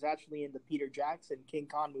Chandler was actually in the Peter Jackson King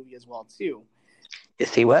Kong movie as well too.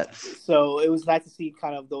 Yes, he was. So it was nice to see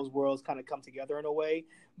kind of those worlds kind of come together in a way.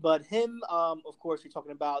 But him, of course, you're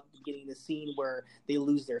talking about getting the scene where they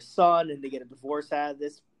lose their son and they get a divorce out of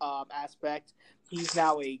this aspect. He's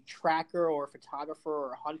now a tracker or a photographer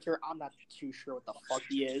or a hunter. I'm not too sure what the fuck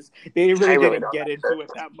he is. They really didn't get into it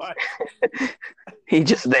that much. He's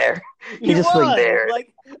just there. He just like there.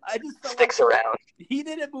 Like I just felt sticks around. He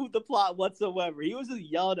didn't move the plot whatsoever. He was just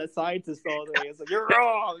yelling at scientists all day. It's like, you're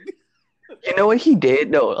wrong. You know what he did?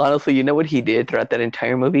 No, honestly, you know what he did throughout that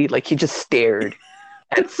entire movie? Like he just stared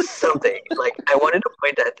at something. Like I wanted to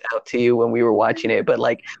point that out to you when we were watching it, but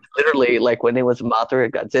like literally, like when it was Mothra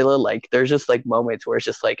and Godzilla, like there's just like moments where it's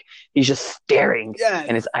just like he's just staring,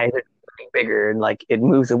 and his eyes are getting bigger, and like it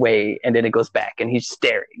moves away, and then it goes back, and he's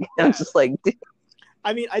staring. And I'm just like, dude.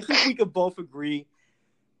 I mean, I think we could both agree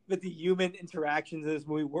that the human interactions in this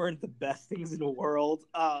movie weren't the best things in the world,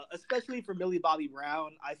 especially for Millie Bobby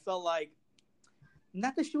Brown. I felt like,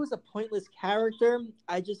 not that she was a pointless character,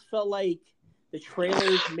 I just felt like the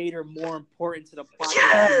trailers made her more important to the plot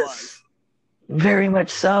than she was. Very much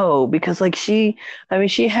so, because like she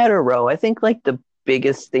had her role. I think like the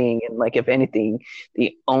biggest thing, and like if anything,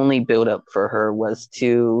 the only build up for her was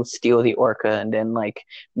to steal the Orca and then like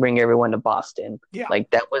bring everyone to Boston. Yeah. Like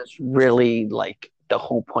that was really like the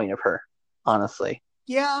whole point of her, honestly.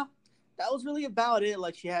 Yeah, that was really about it.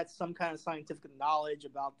 Like she had some kind of scientific knowledge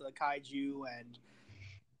about the kaiju, and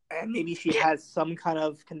maybe she has some kind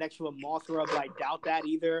of connection with Mothra, but I doubt that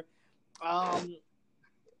either. I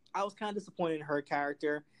was kind of disappointed in her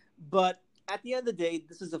character, but at the end of the day,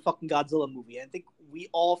 this is a fucking Godzilla movie. And I think we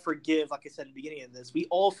all forgive, like I said in the beginning of this, we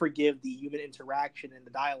all forgive the human interaction and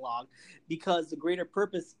the dialogue, because the greater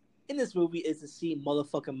purpose in this movie is to see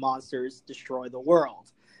motherfucking monsters destroy the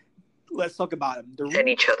world. Let's talk about them. And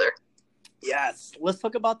each other. Yes. Let's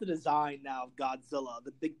talk about the design now of Godzilla,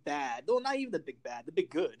 the big bad. No, not even the big bad, the big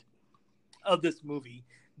good of this movie.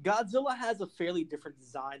 Godzilla has a fairly different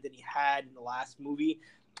design than he had in the last movie.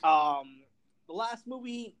 The last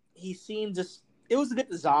movie, he seemed just... It was a good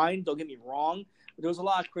design, don't get me wrong. But there was a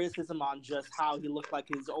lot of criticism on just how he looked like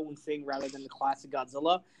his own thing rather than the classic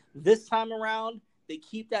Godzilla. This time around, they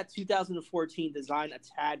keep that 2014 design a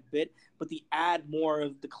tad bit, but they add more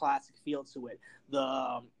of the classic feel to it.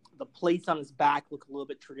 The plates on his back look a little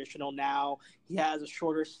bit traditional now. He has a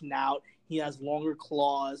shorter snout. He has longer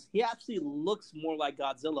claws. He actually looks more like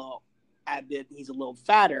Godzilla. Admit he's a little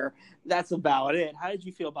fatter. That's about it. How did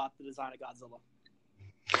you feel about the design of Godzilla?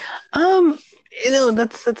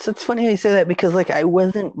 That's funny how you say that, because like I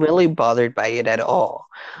wasn't really bothered by it at all.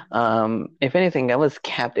 If anything, I was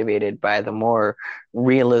captivated by the more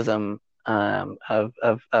realism of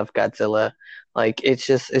Godzilla. Like it's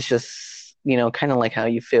just kind of like how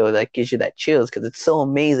you feel, that gives you that chills, because it's so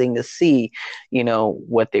amazing to see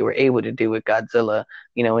what they were able to do with Godzilla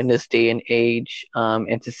in this day and age,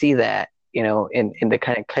 and to see that in the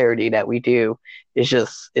kind of clarity that we do is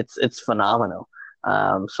just it's phenomenal.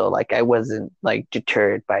 So like I wasn't like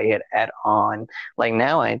deterred by it at all. Like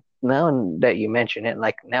now that you mention it,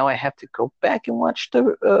 like now I have to go back and watch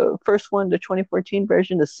the first one, the 2014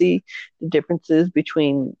 version, to see the differences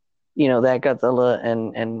between that Godzilla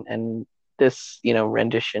and this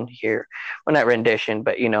rendition here. Well, not rendition,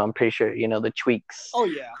 but I'm pretty sure the tweaks. Oh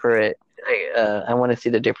yeah. For it. I want to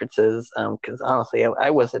see the differences, because honestly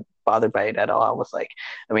I wasn't bothered by it at all. I was like,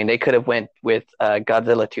 I mean, they could have went with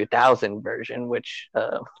Godzilla 2000 version, which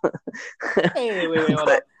Hey, wait, hold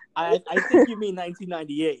up. I think you mean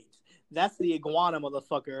 1998. That's the iguana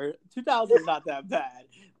motherfucker. 2000 is not that bad,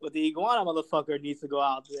 but the iguana motherfucker needs to go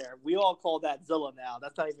out there. We all call that Zilla now.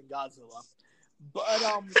 That's not even Godzilla. But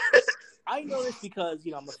I know this because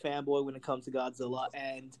I'm a fanboy when it comes to Godzilla,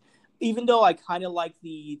 and even though I kind of like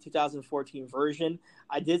the 2014 version,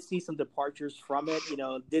 I did see some departures from it.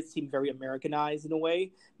 It did seem very Americanized in a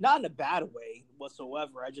way, not in a bad way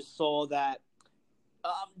whatsoever. I just saw that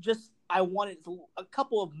I wanted a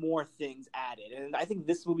couple of more things added, and I think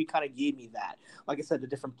this movie kind of gave me that. Like I said, the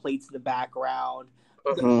different plates in the background,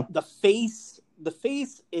 the face. The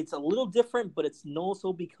face, it's a little different, but it's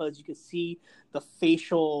also because you can see the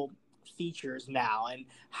facial features now and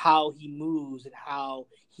how he moves and how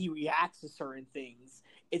he reacts to certain things.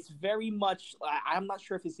 It's very much, I'm not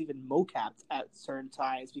sure if it's even mocapped at certain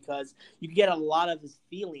times, because you can get a lot of his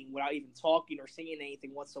feeling without even talking or saying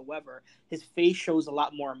anything whatsoever. His face shows a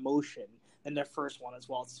lot more emotion than their first one as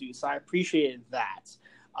well too, so I appreciated that.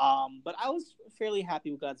 But I was fairly happy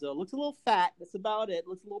with Godzilla. Looks a little fat. That's about it.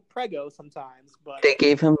 Looks a little prego sometimes. But they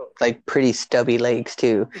gave him like pretty stubby legs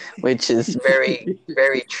too, which is very,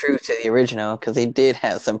 very true to the original, because they did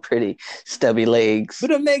have some pretty stubby legs.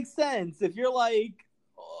 But it makes sense if you're like,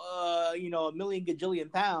 a million gajillion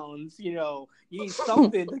pounds. You need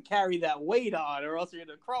something to carry that weight on, or else you're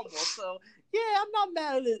gonna crumble. So yeah, I'm not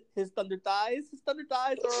mad at his thunder thighs. His thunder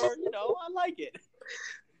thighs are, I like it.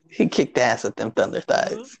 He kicked ass at them thunder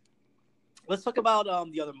thighs. Mm-hmm. Let's talk about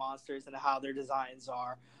the other monsters and how their designs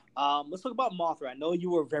are. Let's talk about Mothra. I know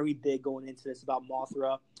you were very big going into this about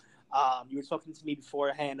Mothra. You were talking to me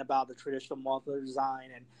beforehand about the traditional Mothra design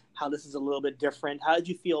and how this is a little bit different. How did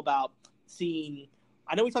you feel about seeing...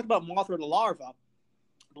 I know we talked about Mothra the larva,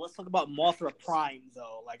 but let's talk about Mothra Prime,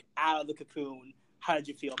 though, like out of the cocoon. How did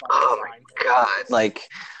you feel about the design? Oh, my God. Like,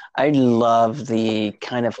 I love the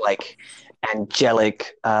kind of, like,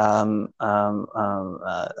 angelic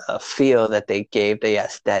feel that they gave,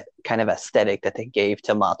 that kind of aesthetic that they gave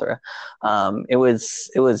to Mothra. It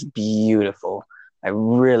was beautiful. I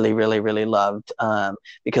really, really, really loved,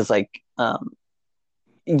 because like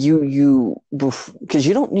because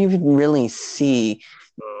you don't even really see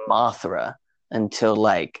Mothra until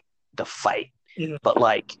like the fight, but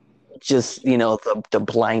like just the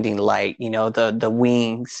blinding light, the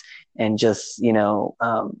wings, and just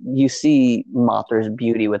you see Mothra's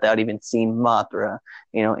beauty without even seeing Mothra,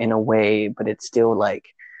 in a way, but it's still like,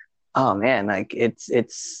 oh man, like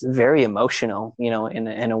it's very emotional,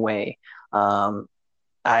 in a way.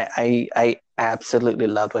 I absolutely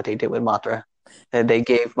loved what they did with Mothra. They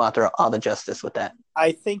gave Mothra all the justice with that.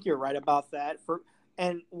 I think you're right about that.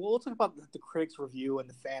 And we'll talk about the critics' review and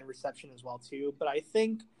the fan reception as well too. But I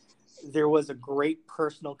think there was a great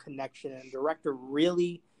personal connection, and the director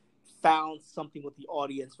really found something with the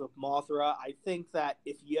audience with Mothra. I think that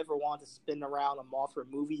if you ever want to spin around a Mothra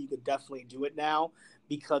movie, you could definitely do it now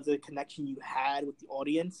because of the connection you had with the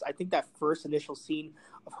audience. I think that first initial scene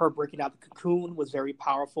of her breaking out the cocoon was very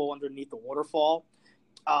powerful underneath the waterfall.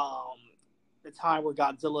 The time where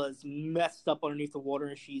Godzilla is messed up underneath the water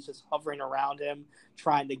and she's just hovering around him,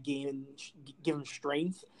 trying to give him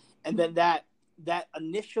strength. And then that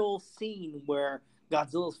initial scene where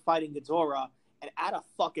Godzilla's fighting Ghidorah, and out of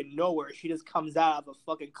fucking nowhere, she just comes out of a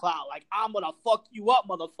fucking cloud like, I'm gonna fuck you up,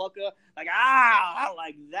 motherfucker. Like,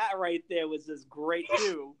 like that right there was just great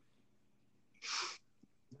too.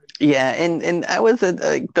 Yeah, and I was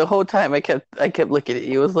like the whole time I kept looking at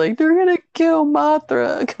you. I was like, they're gonna kill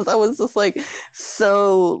Mothra because I was just like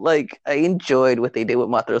so like I enjoyed what they did with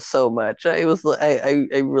Mothra so much. I was like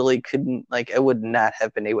I really couldn't like I would not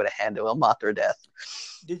have been able to handle a Mothra death.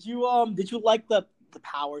 Did you like the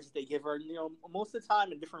powers they give her? You know, most of the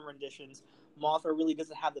time in different renditions, Mothra really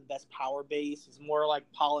doesn't have the best power base. It's more like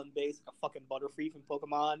pollen based, like a fucking Butterfree from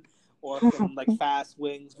Pokemon, or from like fast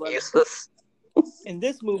wings. But Useless. in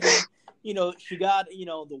this movie, you know, she got, you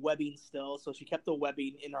know, the webbing still, so she kept the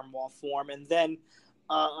webbing in her moth form, and then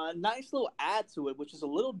a nice little add to it, which is a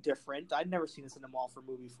little different. I'd never seen this in a Mothra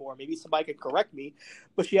movie before. Maybe somebody could correct me,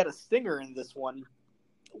 but she had a stinger in this one,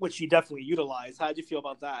 which she definitely utilized. How'd you feel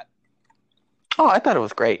about that? Oh, I thought it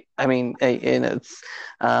was great. I mean, and it's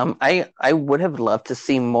I would have loved to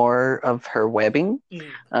see more of her webbing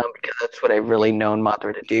because that's what I've really known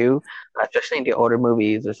Mothra to do, especially in the older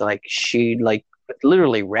movies. It's like she like would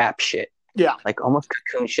literally wrap shit, Yeah. like almost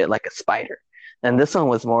cocoon shit, like a spider. And this one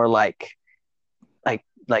was more like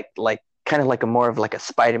kind of like a more of like a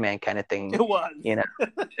Spider-Man kind of thing. It was. You know,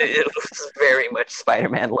 it was very much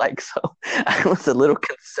Spider-Man like. So I was a little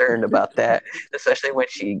concerned about that, especially when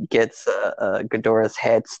she gets Ghidorah's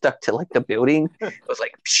head stuck to like the building. It was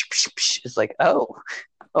like, psh, psh, psh. It's like, oh,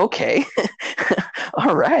 okay,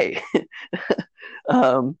 all right.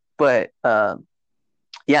 But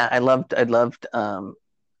yeah, I loved. I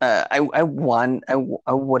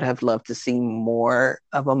would have loved to see more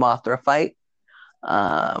of a Mothra fight.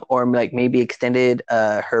 Or like maybe extended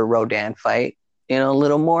her Rodan fight, you know, a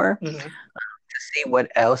little more to see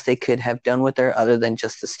what else they could have done with her other than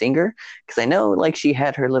just the stinger. Because I know like she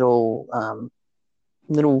had her little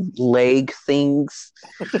leg things.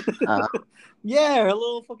 Yeah, her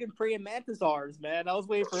little fucking praying mantis arms, man. I was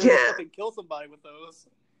waiting for her to fucking kill somebody with those.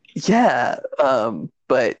 Yeah,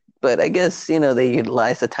 but I guess, you know, they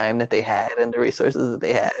utilized the time that they had and the resources that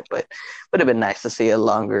they had. But would have been nice to see a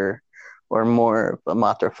longer or more of a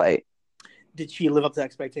Mothra fight. Did she live up to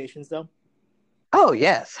expectations, though? Oh,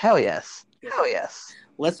 yes. Hell yes. Hell yes.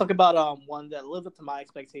 Let's talk about one that lived up to my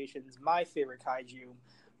expectations. My favorite kaiju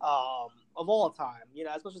of all time. You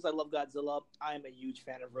know, as much as I love Godzilla, I am a huge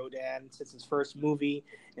fan of Rodan. Since his first movie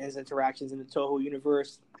and his interactions in the Toho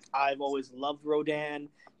universe, I've always loved Rodan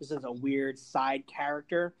just as a weird side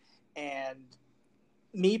character. And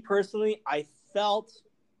me personally, I felt,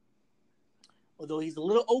 although he's a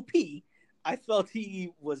little OP, I felt he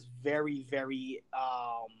was very, very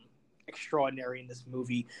extraordinary in this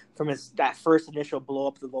movie. From that first initial blow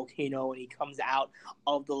up the volcano, and he comes out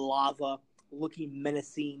of the lava, looking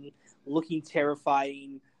menacing, looking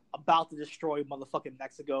terrifying, about to destroy motherfucking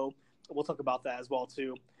Mexico. We'll talk about that as well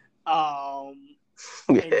too.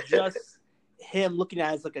 And just him looking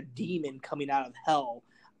at it as like a demon coming out of hell.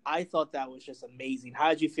 I thought that was just amazing. How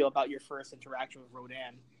did you feel about your first interaction with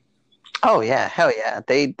Rodan? Oh yeah, hell yeah!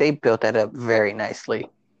 They built that up very nicely.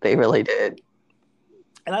 They really did.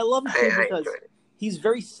 And I love him because he's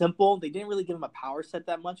very simple. They didn't really give him a power set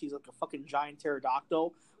that much. He's like a fucking giant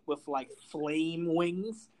pterodactyl with like flame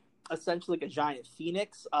wings, essentially like a giant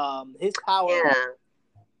phoenix. His power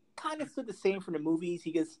kind of stood the same from the movies.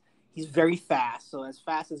 He's very fast. So as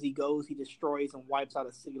fast as he goes, he destroys and wipes out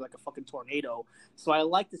a city like a fucking tornado. So I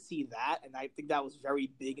like to see that, and I think that was very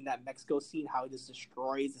big in that Mexico scene, how he just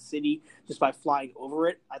destroys the city just by flying over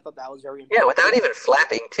it. I thought that was very important. Yeah, without even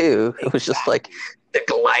flapping too. Exactly. It was just like the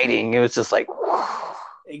gliding. It was just like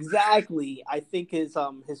exactly. I think his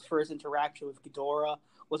first interaction with Ghidorah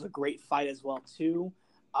was a great fight as well too.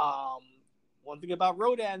 One thing about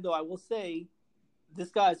Rodan though, I will say, this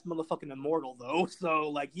guy's motherfucking immortal though, so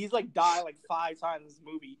like he's like died like 5 times in this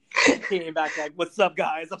movie. He came back like, "What's up,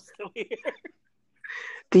 guys? I'm still here."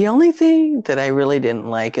 The only thing that I really didn't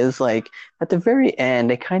like is like at the very end,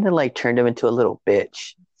 they kind of like turned him into a little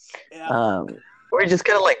bitch. Yeah. Where he just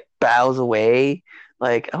kind of like bows away.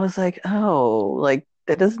 Like I was like, oh, like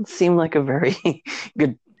that doesn't seem like a very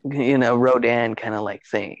good, you know, Rodan kind of like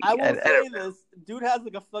thing. I will say this: dude has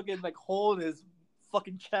like a fucking like hole in his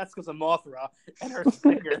fucking chest because of Mothra and her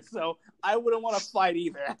stinger, so I wouldn't want to fight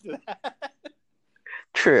either after that.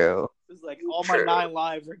 True. It's like all my 9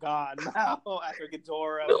 lives are gone now after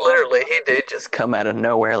Ghidorah. Literally, he did just come out of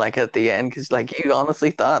nowhere, like at the end, because like you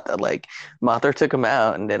honestly thought that like Mothra took him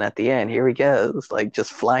out, and then at the end, here he goes, like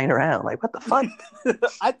just flying around, like what the fuck?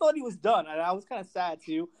 I thought he was done, and I was kind of sad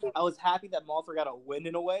too. I was happy that Mothra got a win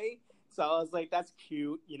in a way, so I was like, that's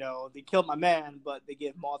cute. You know, they killed my man, but they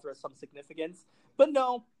gave Mothra some significance. But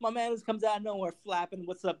no, my man just comes out of nowhere flapping,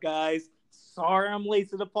 "What's up, guys? Sorry I'm late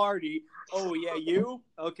to the party." "Oh, yeah, you?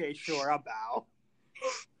 Okay, sure, I'll bow."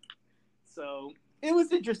 So, It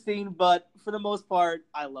was interesting, but for the most part,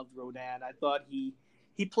 I loved Rodan. I thought he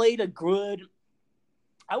played a good.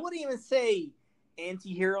 I wouldn't even say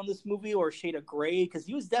anti-hero in this movie or shade of gray because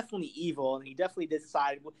he was definitely evil and he definitely did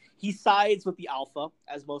he sides with the Alpha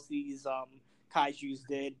as most of these kaijus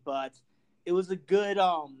did, but it was a good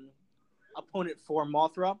opponent for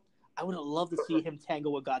Mothra. I would have loved to see him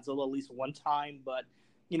tangle with Godzilla at least one time, but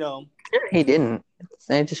you know He didn't.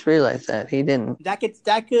 I just realized that he didn't. that could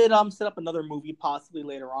set up another movie possibly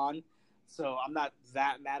later on. So I'm not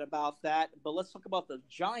that mad about that. But let's talk about the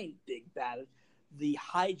giant big bad, the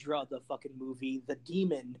Hydra of the fucking movie, the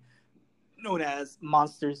demon known as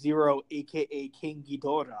Monster Zero, aka King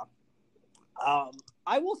Ghidorah.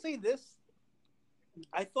 I will say this: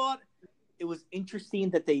 I thought it was interesting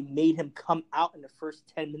that they made him come out in the first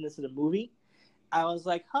 10 minutes of the movie. I was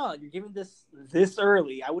like, huh, you're giving this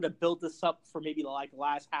early. I would have built this up for maybe like the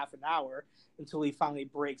last half an hour until he finally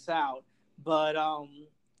breaks out. But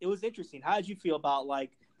it was interesting. How did you feel about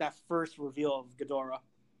like that first reveal of Ghidorah?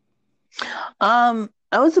 I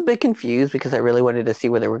was a bit confused because I really wanted to see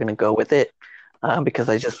where they were going to go with it, because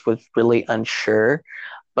I just was really unsure.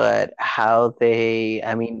 But how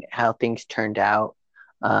things turned out,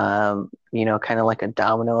 kind of like a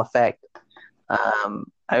domino effect.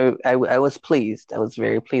 I was pleased. I was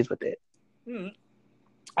very pleased with it.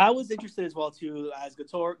 I was interested as well too, as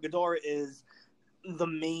Ghidorah is the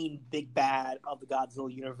main big bad of the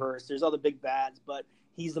Godzilla universe. There's other big bads, but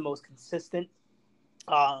he's the most consistent.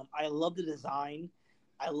 I love the design.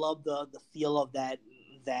 I love the feel of that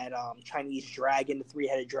Chinese dragon, the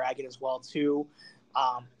 3-headed dragon as well too.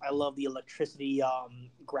 I love the electricity,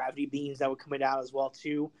 gravity beams that were coming out as well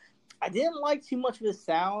too. I didn't like too much of the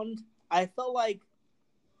sound. I felt like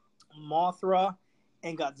Mothra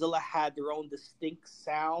and Godzilla had their own distinct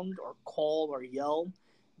sound or call or yell,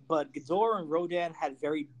 but Ghidorah and Rodan had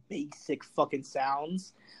very basic fucking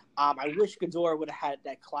sounds. I wish Ghidorah would have had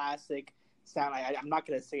that classic sound. I'm not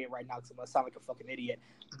going to say it right now because I'm going to sound like a fucking idiot,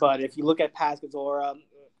 but if you look at past Ghidorah,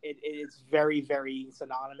 it's very, very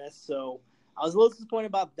synonymous, so I was a little disappointed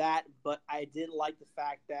about that, but I did like the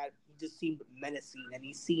fact that he just seemed menacing and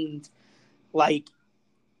he seemed like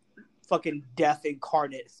fucking death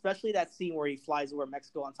incarnate, especially that scene where he flies over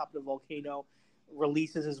Mexico on top of the volcano,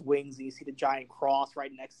 releases his wings, and you see the giant cross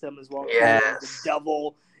right next to him as well. Yes. The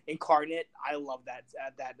devil incarnate. I love that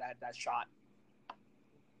shot.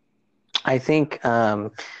 I think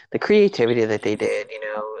the creativity that they did,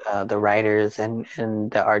 the writers and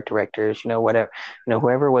the art directors,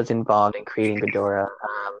 whoever was involved in creating Ghidorah,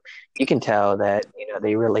 you can tell that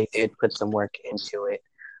they really did put some work into it.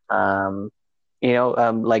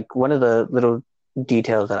 Like one of the little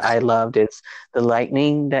details that I loved is the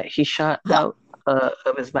lightning that he shot out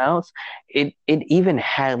of his mouth. It even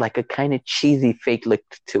had like a kind of cheesy fake look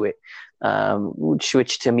to it,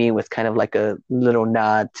 which to me was kind of like a little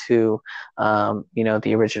nod to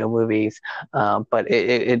the original movies, but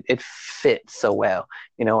it fit so well.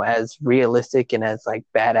 As realistic and as like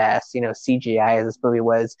badass CGI as this movie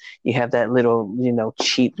was, you have that little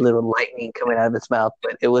cheap little lightning coming out of his mouth,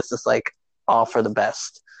 but it was just like all for the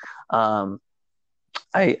best. I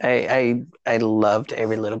loved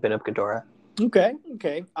every little bit of Ghidorah. Okay.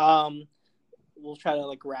 We'll try to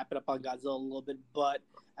like wrap it up on Godzilla a little bit, but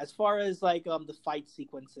as far as like the fight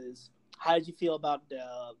sequences, how did you feel about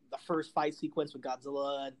the first fight sequence with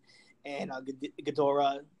Godzilla and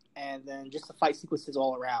Ghidorah, and then just the fight sequences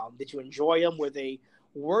all around? Did you enjoy them? Were they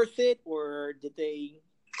worth it, or did they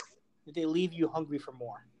leave you hungry for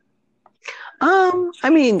more? I'm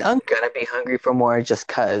gonna be hungry for more just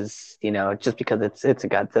because it's a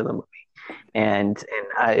Godzilla movie, and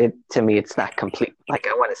to me it's not complete. Like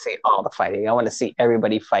I want to see all the fighting. I want to see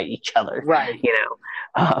everybody fight each other, right?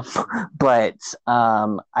 But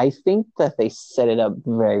I think that they set it up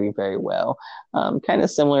very, very well. Kind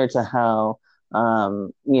of similar to how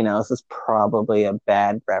this is probably a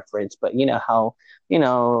bad reference, but how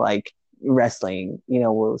like wrestling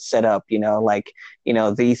will set up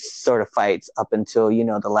these sort of fights up until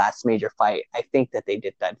the last major fight. I think that they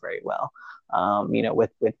did that very well.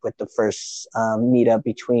 With the first meetup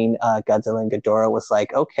between Godzilla and Ghidorah was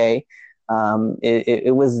like, okay,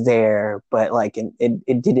 it was there, but like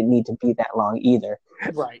it didn't need to be that long either.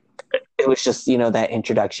 Right. It was just that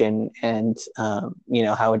introduction, and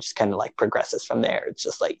how it just kind of like progresses from there. It's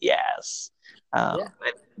just like yes,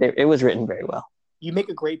 it was written very well. You make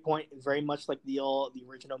a great point. It's very much like the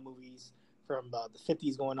original movies from the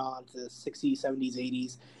 50s going on to the 60s, 70s,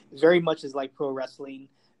 80s. It very much is like pro wrestling.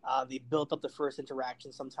 They built up the first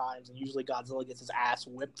interaction sometimes, and usually Godzilla gets his ass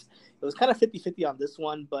whipped. It was kind of 50-50 on this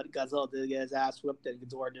one, but Godzilla did get his ass whipped, and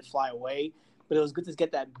Ghidorah did fly away. but it was good to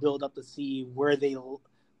get that build up to see where they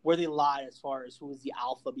lie as far as who is the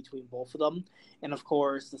alpha between both of them. And of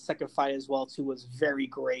course, the second fight as well too was very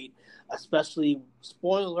great, especially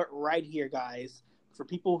spoiler alert right here, guys. For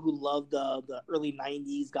people who love the early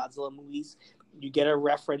 '90s Godzilla movies, you get a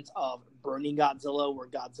reference of Burning Godzilla, where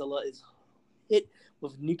Godzilla is hit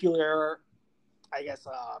with nuclear, I guess,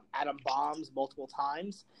 atom bombs multiple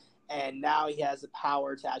times, and now he has the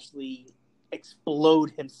power to actually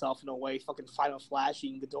explode himself in a way, fucking Final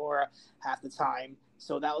Flashing Ghidorah half the time.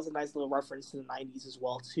 So that was a nice little reference to the '90s as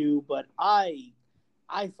well too. But I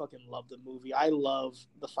fucking love the movie. I love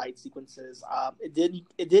the fight sequences. It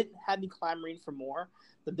did have me clamoring for more.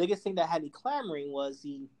 The biggest thing that had me clamoring was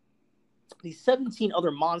the 17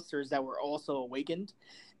 other monsters that were also awakened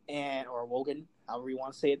or awoken, however you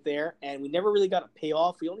want to say it there. And we never really got a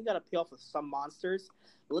payoff. We only got a payoff with some monsters.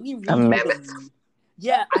 Let me read mammoth.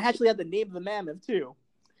 Yeah, I actually had the name of the mammoth too.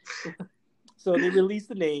 So they released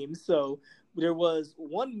the names. So there was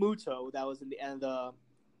one Muto that was in the end of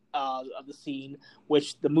the scene,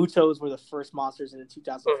 which the Mutos were the first monsters in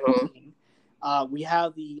 2015. We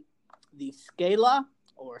have the Scylla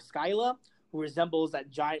or Skyla, who resembles that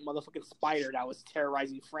giant motherfucking spider that was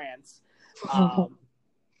terrorizing France.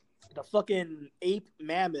 The fucking ape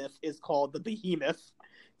mammoth is called the Behemoth,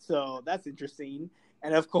 so that's interesting.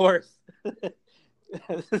 And of course,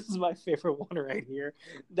 this is my favorite one right here.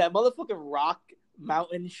 That motherfucking rock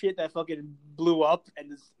mountain shit that fucking blew up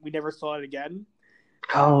and we never saw it again.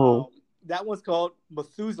 That one's called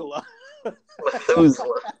Methuselah.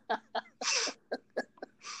 Methuselah.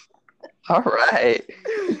 All right.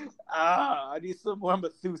 I need some more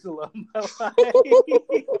Methuselah in my life.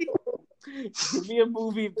 Give me a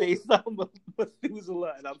movie based on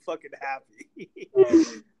Methuselah and I'm fucking happy.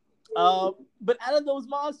 But out of those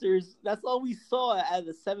monsters, that's all we saw out of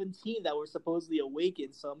the 17 that were supposedly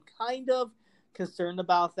awakened. So I'm kind of concerned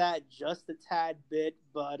about that just a tad bit.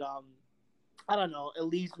 But I don't know. It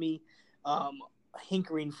leaves me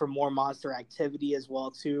hankering for more monster activity as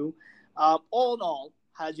well, too. All in all,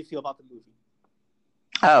 how did you feel about the movie?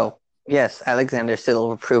 Oh, yes, Alexander seal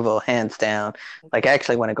of approval, hands down. Like, I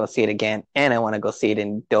actually want to go see it again, and I want to go see it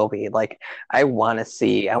in Dolby. Like, I want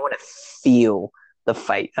to feel the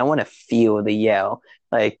fight. I want to feel the yell.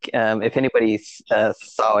 Like, if anybody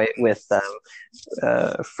saw it with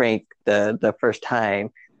Frank the first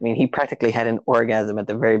time, I mean, he practically had an orgasm at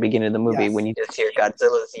the very beginning of the movie when you just hear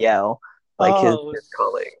Godzilla's yell, like his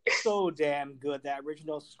calling. So damn good. That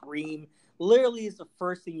original scream literally is the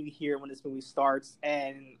first thing you hear when this movie starts,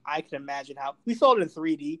 and I can imagine how we saw it in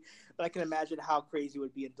 3D, but I can imagine how crazy it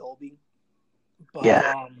would be in Dolby. But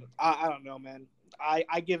yeah. I don't know, man.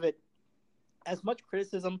 I give it as much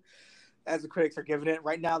criticism as the critics are giving it.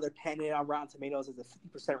 Right now, they're panning it on Rotten Tomatoes as a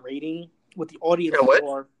 50% rating, with the audience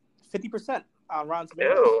score 50% on Rotten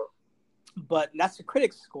Tomatoes. Ew. But that's the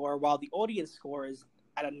critics score, while the audience score is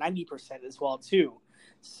at a 90% as well too.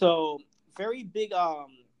 So very big I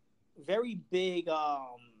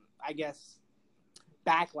guess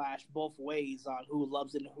backlash both ways on who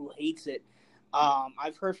loves it and who hates it.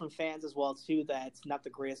 I've heard from fans as well too that it's not the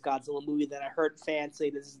greatest Godzilla movie. Then I heard fans say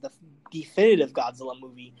this is the definitive Godzilla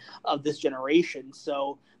movie of this generation.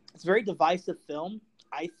 So it's a very divisive film.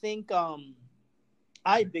 I think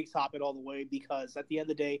I big top it all the way, because at the end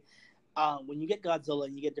of the day, when you get Godzilla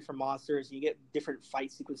and you get different monsters and you get different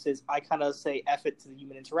fight sequences, I kind of say F it to the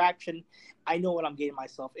human interaction. I know what I'm getting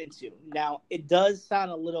myself into. Now, it does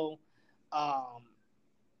sound a little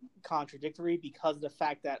contradictory because of the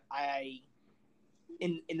fact that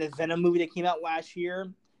in the Venom movie that came out last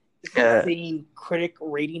year, it's the same critic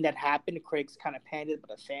rating that happened. The critics kind of panned it, but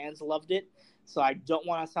the fans loved it. So I don't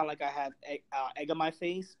want to sound like I have egg on my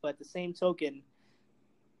face, but at the same token,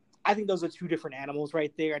 I think those are two different animals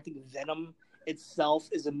right there. I think Venom itself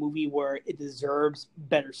is a movie where it deserves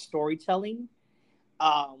better storytelling.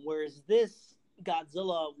 Whereas this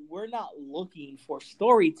Godzilla, we're not looking for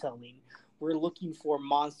storytelling. We're looking for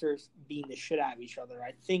monsters beating the shit out of each other.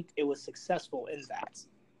 I think it was successful in that.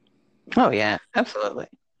 Oh, yeah. Absolutely.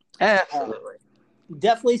 Absolutely.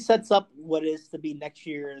 Definitely sets up what is to be next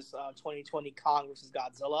year's 2020 Kong vs.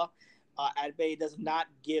 Godzilla. Adbay does not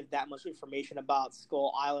give that much information about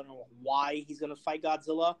Skull Island or why he's going to fight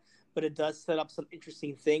Godzilla, but it does set up some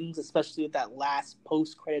interesting things, especially with that last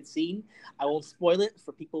post-credit scene. I won't spoil it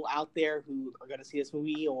for people out there who are going to see this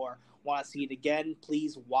movie or want to see it again.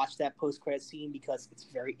 Please watch that post-credit scene because it's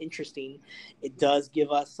very interesting. It does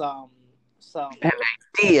give us some an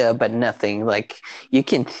idea, but nothing. Like, you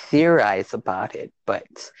can theorize about it,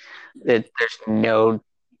 but there's no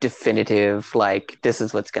definitive, like, this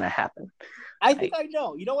is what's going to happen. I think I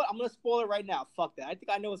know. You know what? I'm going to spoil it right now. Fuck that. I think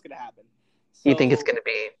I know what's going to happen. You think it's So going to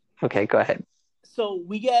be okay? Go ahead. so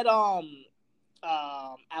we get Alan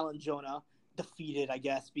Jonah defeated, I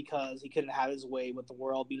guess, because he couldn't have his way with the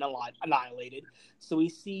world being annihilated. So we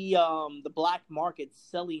see the black market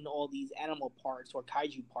selling all these animal parts, or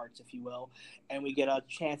kaiju parts, if you will, and we get a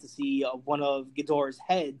chance to see one of Ghidorah's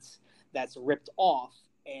heads that's ripped off.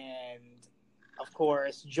 And of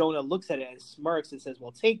course, Jonah looks at it and smirks and says,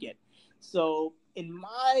 "Well, take it." So, in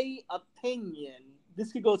my opinion,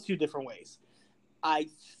 this could go two different ways. I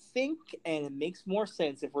think, and it makes more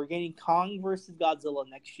sense if we're getting Kong versus Godzilla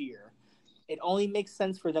next year. It only makes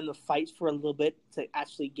sense for them to fight for a little bit, to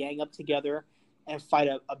actually gang up together and fight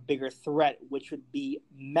a bigger threat, which would be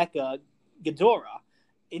Mecha Ghidorah.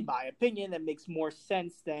 In my opinion, that makes more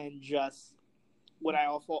sense than just what I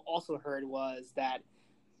also heard was that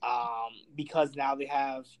because now they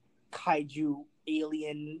have kaiju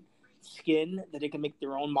alien skin, that they can make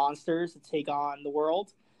their own monsters to take on the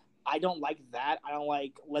world. I don't like that. I don't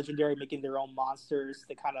like Legendary making their own monsters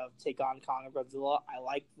to kind of take on Kong or Godzilla. I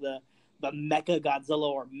like the Mecha Godzilla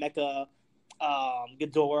or Mecha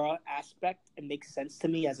Ghidorah aspect. It makes sense to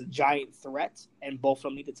me as a giant threat, and both of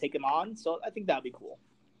them need to take him on. So I think that'd be cool.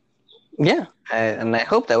 Yeah, and I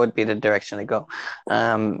hope that would be the direction to go.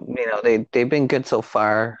 They've been good so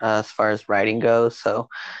far as far as writing goes. So,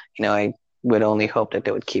 I would only hope that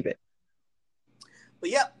they would keep it. But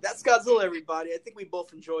yeah, that's Godzilla, everybody. I think we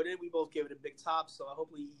both enjoyed it. We both gave it a big top. So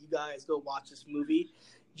hopefully you guys go watch this movie.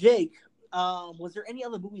 Jake, was there any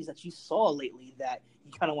other movies that you saw lately that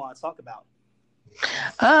you kind of want to talk about?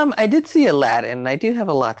 I did see Aladdin. I do have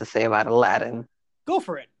a lot to say about Aladdin. Go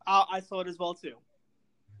for it. I saw it as well too.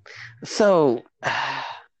 So,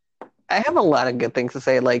 I have a lot of good things to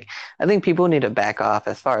say. Like, I think people need to back off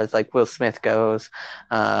as far as like Will Smith goes.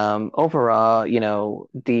 Overall,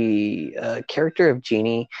 the character of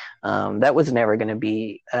Genie, that was never going to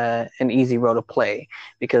be an easy role to play,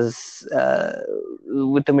 because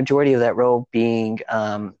with the majority of that role being,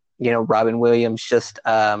 Robin Williams just,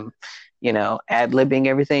 ad-libbing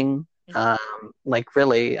everything. Like,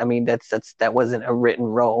 really, I mean, that wasn't a written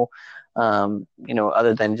role.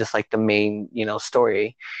 Other than just like the main,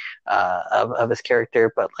 story of his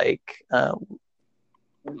character. But like,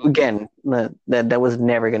 again, that was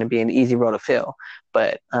never going to be an easy role to fill.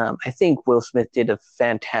 But I think Will Smith did a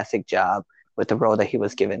fantastic job with the role that he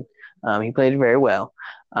was given. He played it very well.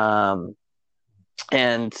 And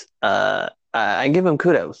I give him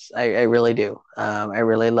kudos. I really do. I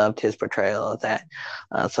really loved his portrayal of that.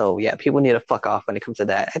 So yeah, people need to fuck off when it comes to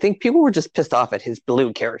that. I think people were just pissed off at his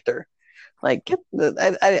Baloo character. Like,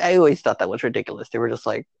 I always thought that was ridiculous. They were just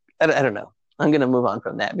like, I don't know. I'm gonna move on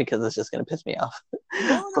from that because it's just gonna piss me off.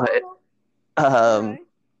 But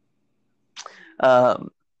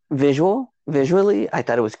visually, I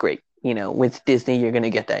thought it was great. With Disney, you're gonna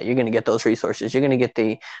get that. You're gonna get those resources. You're gonna get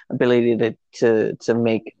the ability to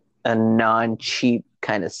make a non-cheap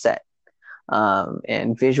kind of set.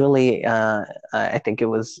 And visually, I think it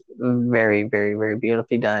was very, very, very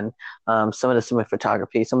beautifully done. Some of the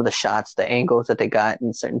cinematography, some of the shots, the angles that they got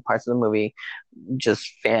in certain parts of the movie, just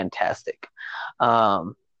fantastic.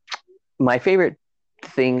 My favorite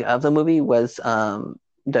thing of the movie was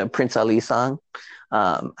the Prince Ali song.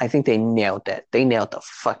 I think they nailed that. They nailed the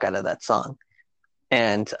fuck out of that song.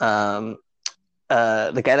 And the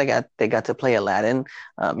guy that got to play Aladdin,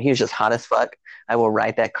 he was just hot as fuck. I will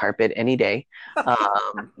ride that carpet any day.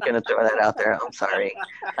 Gonna throw that out there. I'm sorry.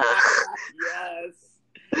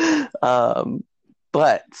 Yes.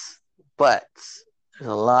 But there's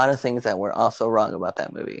a lot of things that were also wrong about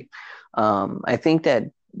that movie. I think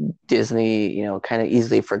that Disney, kind of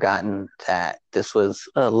easily forgotten that this was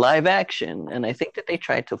a live action, and I think that they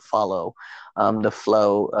tried to follow the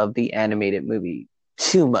flow of the animated movie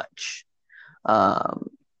too much.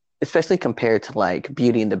 Especially compared to like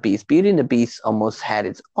Beauty and the Beast. Beauty and the Beast almost had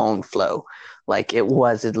its own flow. Like, it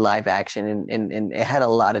was in live action, and it had a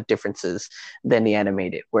lot of differences than the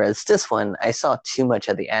animated. Whereas this one, I saw too much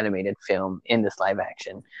of the animated film in this live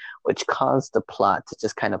action, which caused the plot to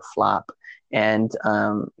just kind of flop. And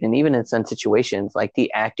even in some situations, like,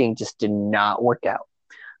 the acting just did not work out.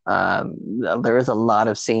 There was a lot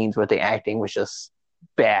of scenes where the acting was just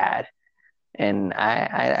bad. And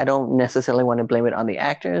I don't necessarily want to blame it on the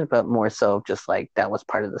actors, but more so just like that was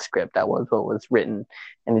part of the script. That was what was written,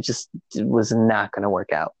 and it was not going to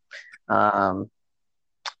work out.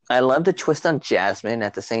 I love the twist on Jasmine.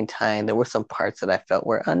 At the same time, there were some parts that I felt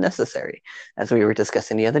were unnecessary. As we were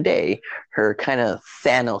discussing the other day, her kind of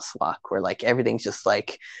Thanos walk, where like everything's just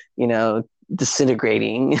like,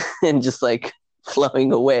 disintegrating and just like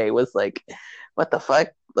flowing away, was like, what the fuck?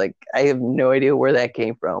 Like, I have no idea where that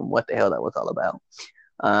came from, what the hell that was all about.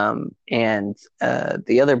 And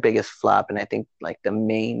the other biggest flop, and I think like the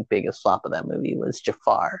main biggest flop of that movie, was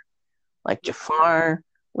Jafar. Like Jafar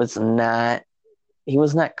was not he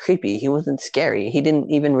was not creepy. He wasn't scary. He didn't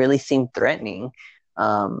even really seem threatening.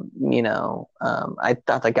 I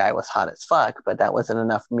thought the guy was hot as fuck, but that wasn't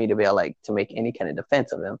enough for me to be able, like, to make any kind of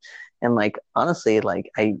defense of him. And like honestly,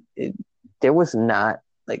 like there was not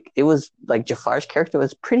like it was like Jafar's character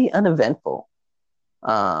was pretty uneventful.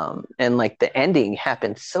 And like the ending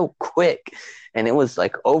happened so quick, and it was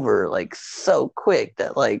like over like so quick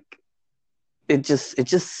that like it just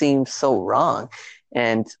seems so wrong.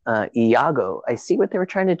 And Iago, I see what they were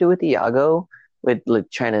trying to do with Iago, with like,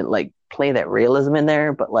 trying to like play that realism in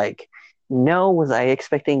there, but like, no, was I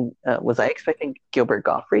expecting Gilbert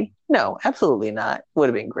Gottfried? No, absolutely not. Would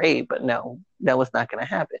have been great, but no, that was not going to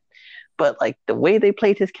happen. But like the way they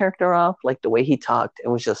played his character off, like the way he talked, it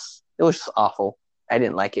was just awful. I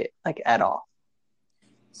didn't like it like at all.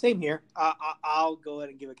 Same here. I'll go ahead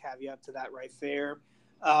and give a caveat to that right there.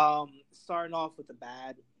 Starting off with the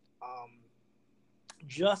bad,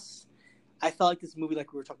 I felt like this movie,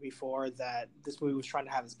 like we were talking before, that this movie was trying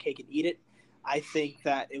to have his cake and eat it. I think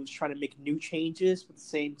that it was trying to make new changes, but at the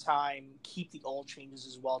same time keep the old changes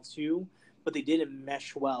as well too. But they didn't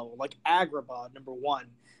mesh well. Like Agrabah, number one.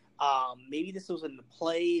 Maybe this was in the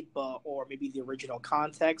play, or maybe the original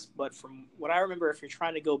context. But from what I remember, if you're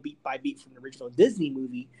trying to go beat by beat from the original Disney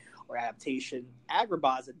movie or adaptation,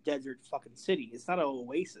 Agrabah is a desert fucking city. It's not an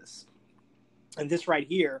oasis. And this right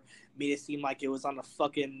here made it seem like it was on the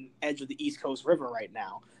fucking edge of the East Coast River right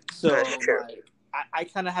now. So like, I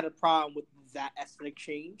kind of had a problem with that aesthetic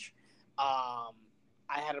change. I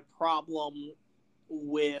had a problem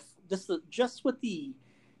with just with the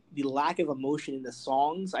lack of emotion in the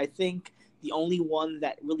songs. I think the only one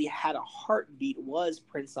that really had a heartbeat was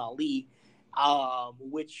Prince Ali,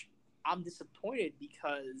 which I'm disappointed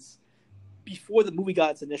because before the movie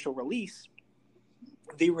got its initial release,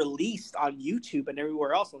 they released on YouTube and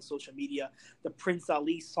everywhere else on social media the Prince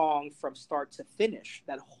Ali song from start to finish,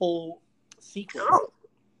 that whole sequence.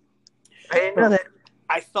 I didn't know that.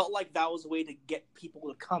 I felt like that was a way to get people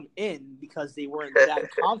to come in because they weren't that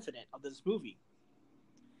confident of this movie.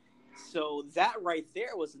 So that right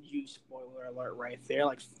there was a huge spoiler alert right there,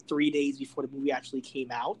 like 3 days before the movie actually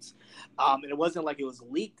came out. And it wasn't like it was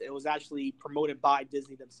leaked. It was actually promoted by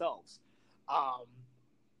Disney themselves.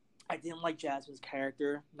 I didn't like Jasmine's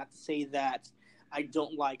character. Not to say that I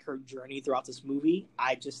don't like her journey throughout this movie.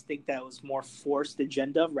 I just think that it was more forced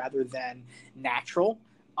agenda rather than natural.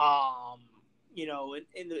 And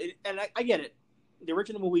I get it. The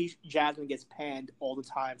original movie, Jasmine gets panned all the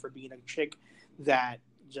time for being a chick that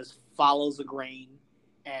just follows the grain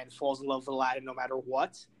and falls in love with Aladdin no matter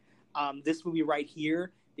what. This movie right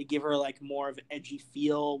here, they give her like more of an edgy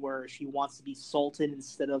feel where she wants to be sultan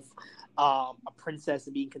instead of a princess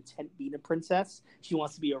and being content being a princess. She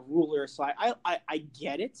wants to be a ruler. So I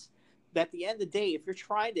get it. But at the end of the day, if you're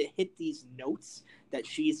trying to hit these notes that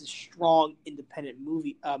she's a strong, independent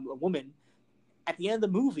woman, at the end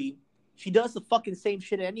of the movie, she does the fucking same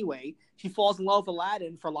shit anyway. She falls in love with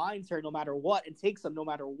Aladdin for lying to her no matter what and takes him no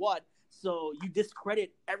matter what. So you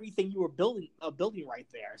discredit everything you were building right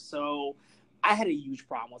there. So I had a huge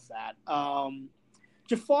problem with that.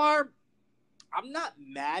 Jafar, I'm not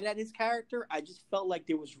mad at his character. I just felt like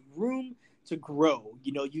there was room to grow.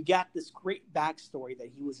 You know, you got this great backstory that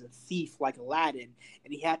he was a thief like Aladdin,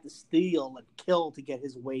 and he had to steal and kill to get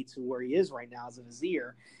his way to where he is right now as a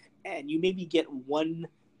vizier. And you maybe get one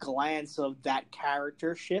glance of that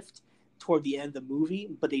character shift toward the end of the movie,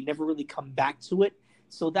 but they never really come back to it.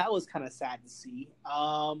 So that was kind of sad to see.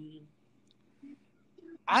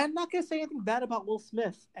 I'm not going to say anything bad about Will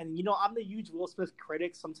Smith. And, you know, I'm the huge Will Smith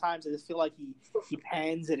critic. Sometimes I just feel like he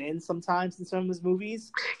pans it in sometimes in some of his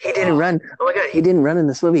movies. He didn't run. Oh, my God. He didn't run in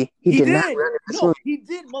this movie. He did not run in this movie. He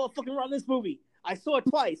did motherfucking run this movie. I saw it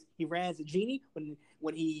twice. He ran as a genie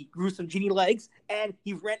when he grew some genie legs, and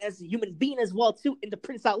he ran as a human being as well, too, in the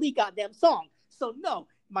Prince Ali goddamn song. So, no,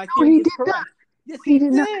 my theory is correct. Not. Yes, he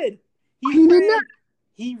did. He did not.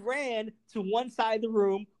 He ran to one side of the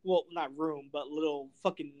room. Well, not room, but little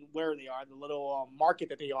fucking where they are, the little market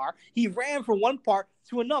that they are. He ran from one part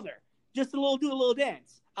to another just to do a little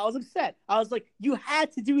dance. I was upset. I was like, you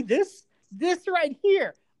had to do this right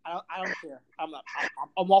here. I don't care.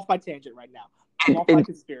 I'm off my tangent right now. I'm off my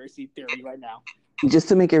conspiracy theory right now. Just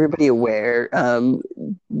to make everybody aware,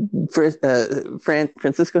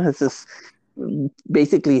 Francisco has this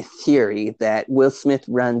basically theory that Will Smith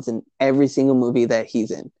runs in every single movie that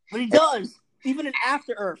he's in. But he does, even in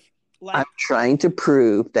After Earth. Like, I'm trying to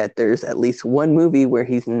prove that there's at least one movie where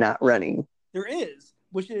he's not running. There is,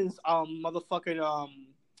 which is motherfucking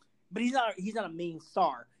but he's not a main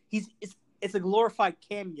star. It's a glorified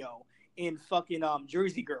cameo in fucking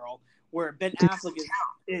Jersey Girl, where Ben Affleck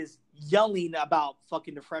is yelling about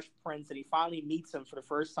fucking the Fresh Prince, and he finally meets him for the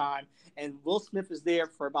first time, and Will Smith is there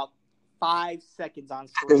for about 5 seconds on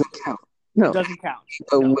screen. Doesn't count. No, it doesn't count.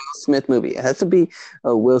 Will Smith movie. It has to be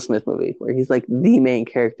a Will Smith movie where he's like the main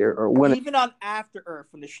character, or one. Even on After Earth,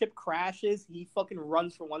 when the ship crashes, he fucking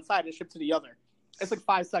runs from one side of the ship to the other. It's like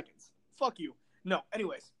 5 seconds. Fuck you. No.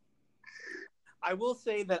 Anyways, I will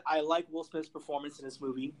say that I like Will Smith's performance in this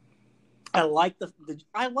movie. I like the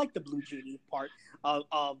Blue Genie part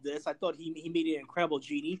of this. I thought he made an incredible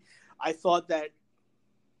genie. I thought that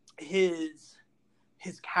his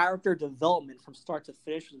character development from start to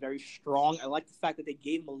finish was very strong. I like the fact that they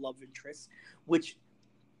gave him a love interest, which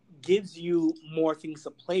gives you more things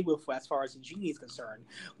to play with as far as the genie is concerned.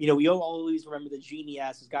 You know, we always remember the genie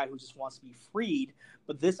as this guy who just wants to be freed,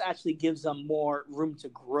 but this actually gives him more room to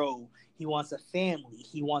grow. He wants a family.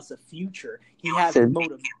 He wants a future. He has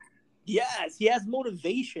he has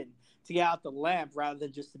motivation to get out the lamp rather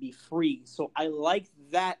than just to be free. So I like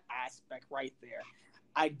that aspect right there.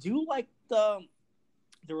 I do like the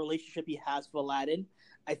relationship he has with Aladdin.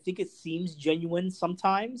 I think it seems genuine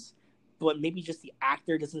sometimes, but maybe just the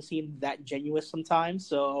actor doesn't seem that genuine sometimes,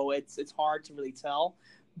 so it's hard to really tell.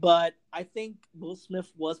 But I think Will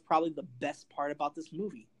Smith was probably the best part about this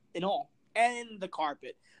movie in all. And the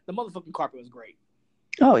carpet. The motherfucking carpet was great.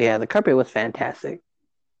 Oh, yeah, the carpet was fantastic.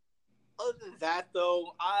 Other than that,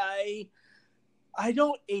 though, I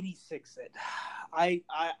don't 86 it. I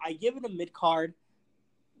give it a mid-card.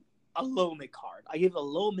 A low mid-card. I give it a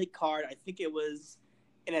low mid-card. I think it was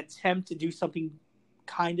an attempt to do something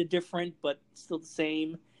kind of different, but still the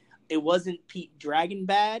same. It wasn't Pete Dragon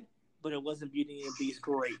bad, but it wasn't Beauty and the Beast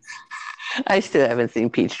great. I still haven't seen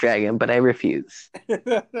Pete's Dragon, but I refuse.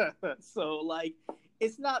 So, like,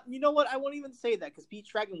 it's not... You know what? I won't even say that, because Pete's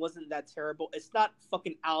Dragon wasn't that terrible. It's not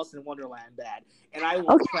fucking Alice in Wonderland bad. And I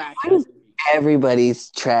will trash that.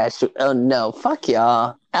 Everybody's trash. Oh, no. Fuck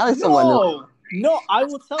y'all. Alice in Wonderland. No, I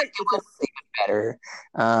will tell you, it's better.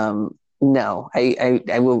 No,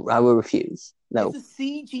 I will refuse. No, it's a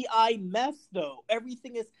CGI mess, though.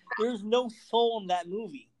 There's no soul in that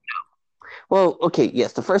movie. Well, okay,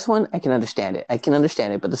 yes, the first one I can understand it,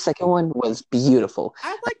 but the second one was beautiful.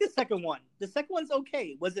 I like the second one. The second one's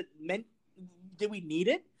okay. Was it meant? Did we need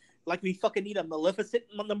it? Like we fucking need a Maleficent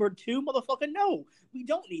number 2, motherfucker? No, we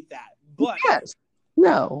don't need that. But yes,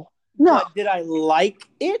 no. But did I like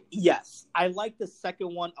it? Yes. I liked the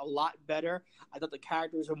second one a lot better. I thought the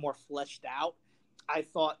characters were more fleshed out. I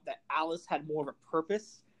thought that Alice had more of a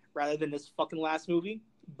purpose rather than this fucking last movie.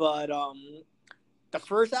 But the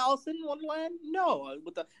first Alice in Wonderland? No.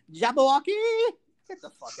 With the Jabberwocky? Get the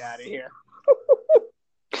fuck out of here.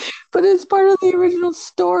 But it's part of the original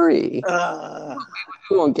story.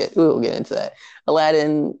 We won't get into that.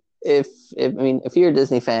 Aladdin... If you're a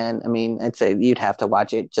Disney fan, I'd say you'd have to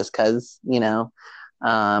watch it just because,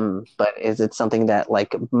 but is it something that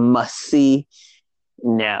like must see?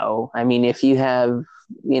 No. If you have,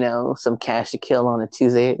 some cash to kill on a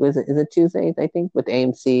Tuesday, is it Tuesdays, I think, with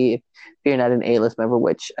AMC, if you're not an A-list member,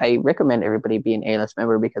 which I recommend everybody be an A-list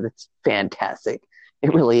member because it's fantastic.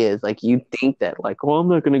 It really is. Like, you think that, like, well, I'm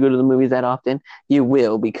not going to go to the movies that often. You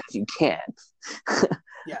will because you can't.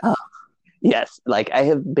 Yes. Yes, like I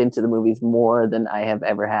have been to the movies more than I have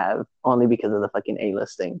ever have, only because of the fucking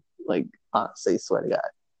A-listing. Like, honestly, swear to God.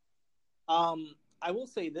 I will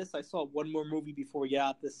say this: I saw one more movie before we get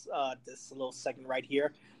out this little segment right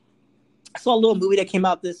here. I saw a little movie that came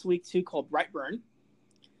out this week too called Brightburn.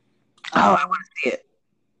 I want to see it,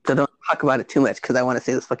 so don't talk about it too much because I want to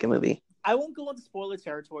see this fucking movie. I won't go into spoiler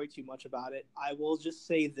territory too much about it. I will just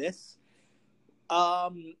say this: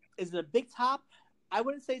 is it a big top? I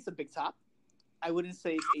wouldn't say it's a big top. I wouldn't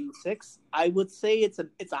say it's 86. I would say it's a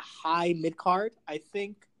high mid card. I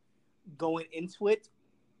think going into it,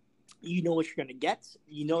 you know what you're gonna get.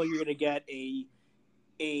 You know you're gonna get a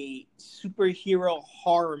superhero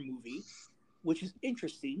horror movie, which is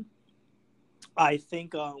interesting. I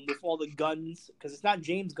think with all the guns, because it's not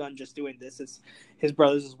James Gunn just doing this; it's his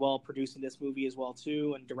brothers as well producing this movie as well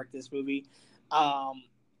too and directing this movie.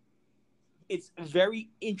 It's very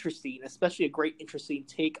interesting, especially a great interesting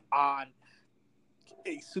take on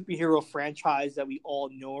a superhero franchise that we all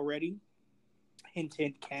know already. Hint,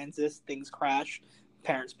 hint, Kansas, things crash,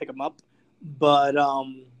 parents pick them up. But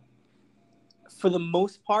for the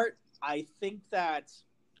most part, I think that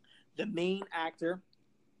the main actor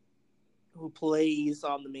who plays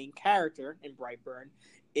the main character in Brightburn,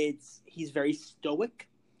 he's very stoic,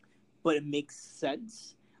 but it makes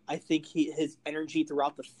sense. I think his energy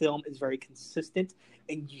throughout the film is very consistent,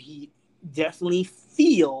 and he definitely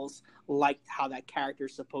feels like how that character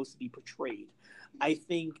is supposed to be portrayed. I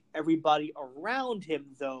think everybody around him,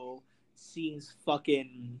 though, seems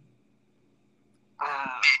fucking.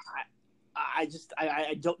 I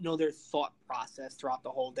don't know their thought process throughout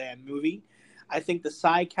the whole damn movie. I think the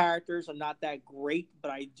side characters are not that great,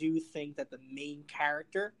 but I do think that the main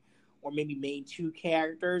character, or maybe main two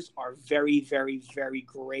characters, are very, very, very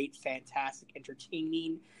great, fantastic,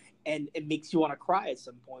 entertaining, and it makes you want to cry at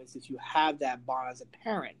some points if you have that bond as a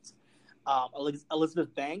parent.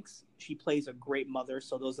 Elizabeth Banks, she plays a great mother,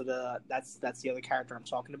 so that's the other character I'm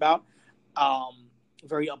talking about.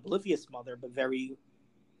 Very oblivious mother, but very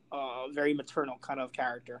very maternal kind of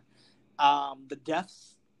character. The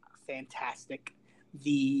deaths, fantastic.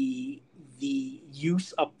 The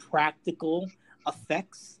use of practical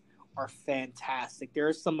effects are fantastic. There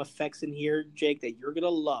are some effects in here, Jake, that you're gonna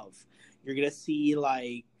love. You're gonna see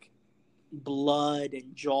like blood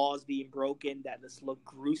and jaws being broken that just look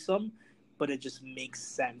gruesome, but it just makes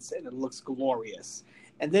sense and it looks glorious.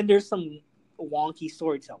 And then there's some wonky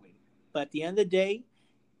storytelling, but at the end of the day,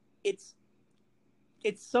 it's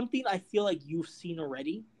something I feel like you've seen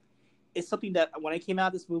already. It's something that when I came out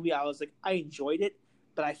of this movie, I was like, I enjoyed it,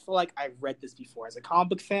 but I feel like I've read this before. As a comic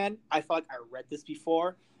book fan, I feel like I read this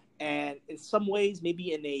before, and in some ways,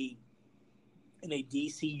 maybe in a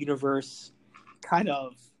DC universe kind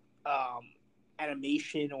of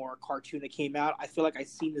animation or cartoon that came out, I feel like I've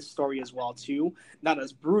seen this story as well too. Not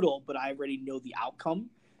as brutal, but I already know the outcome,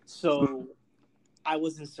 so I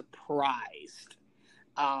wasn't surprised.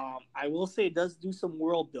 I will say it does do some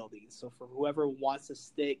world building. So for whoever wants to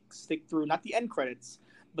stick through, not the end credits,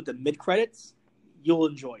 but the mid credits, you'll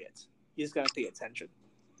enjoy it. You just gotta pay attention.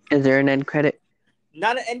 Is there an end credit?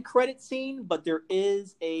 Not an end credit scene, but there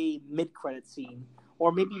is a mid credit scene,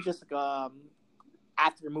 or maybe just like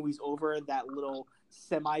after the movie's over, that little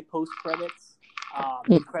semi post credits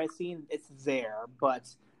mid credit scene. It's there, but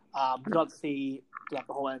you don't see throughout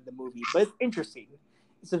the whole end of the movie. But it's interesting.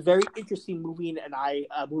 It's a very interesting movie, and I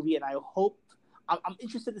hope I'm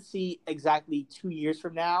interested to see exactly 2 years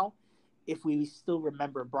from now if we still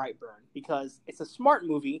remember Brightburn, because it's a smart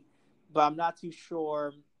movie, but I'm not too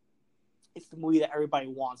sure it's the movie that everybody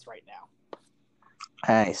wants right now.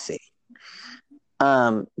 I see.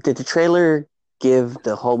 Did the trailer give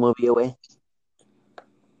the whole movie away?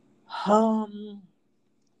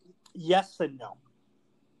 Yes and no.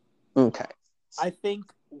 Okay. I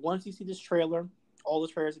think once you see this trailer, all the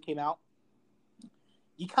trailers that came out,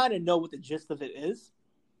 you kind of know what the gist of it is,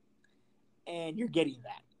 and you're getting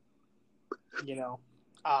that. You know,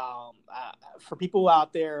 for people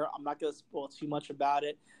out there, I'm not going to spoil too much about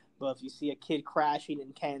it, but if you see a kid crashing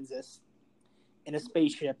in Kansas in a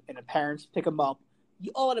spaceship and the parents pick him up,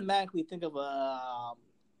 you automatically think of a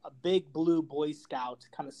big blue Boy Scout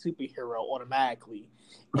kind of superhero automatically.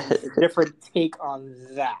 And it's a different take on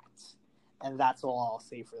that, and that's all I'll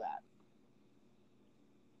say for that.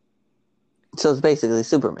 So it's basically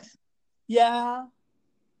Superman. Yeah,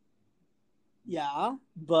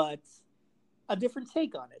 but a different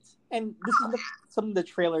take on it. And this is some of the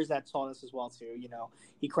trailers that taught us as well too. You know,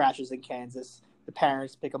 he crashes in Kansas. The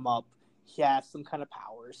parents pick him up. He has some kind of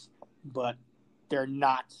powers, but they're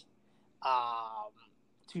not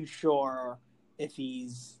too sure if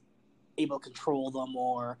he's able to control them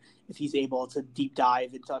or if he's able to deep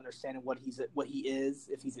dive into understanding what he is,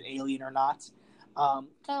 if he's an alien or not. Kind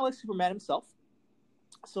of like Superman himself.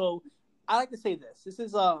 So I like to say this. This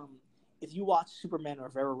is if you watch Superman or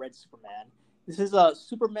have ever read Superman, this is a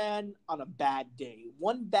Superman on a bad day.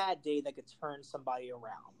 One bad day that could turn somebody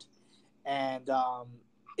around. And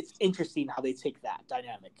it's interesting how they take that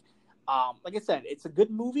dynamic. Like I said, it's a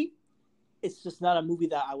good movie. It's just not a movie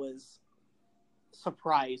that I was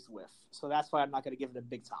surprised with. So that's why I'm not going to give it a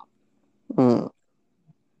big top.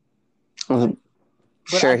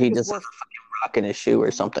 Sure, he just rock in his shoe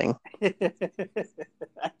or something.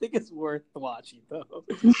 I think it's worth watching, though.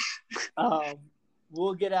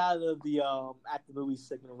 We'll get out of the at the movie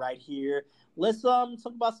segment right here. Let's talk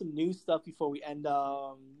about some new stuff before we end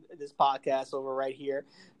this podcast over right here.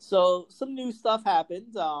 So some new stuff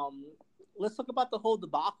happened. Let's talk about the whole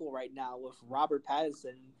debacle right now with Robert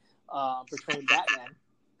Pattinson portraying Batman.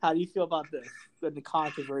 How do you feel about this? The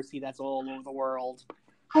controversy that's all over the world.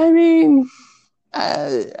 I mean,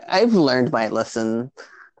 I've learned my lesson.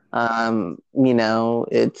 You know,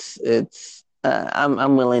 it's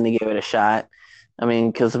I'm willing to give it a shot. I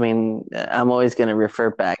mean, because I'm always going to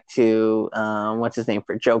refer back to what's his name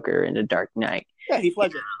for Joker in The Dark Knight. Yeah, Heath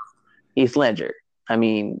Ledger. Heath Ledger. I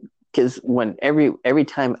mean, because when every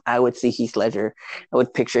time I would see Heath Ledger, I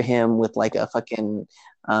would picture him with like a fucking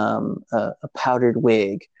a powdered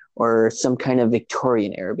wig or some kind of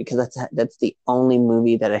Victorian era, because that's the only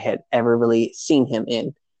movie that I had ever really seen him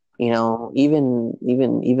in. You know, even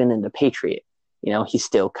in The Patriot, you know, he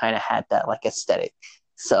still kind of had that like aesthetic.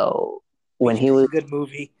 So when he was a good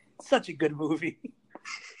movie, such a good movie.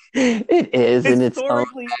 It is, and it's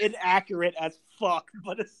historically inaccurate as fuck,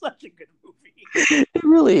 but it's such a good movie. It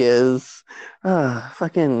really is.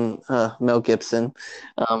 Fucking Mel Gibson.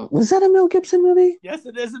 Was that a Mel Gibson movie? Yes,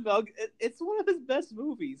 it is a Mel. It's one of his best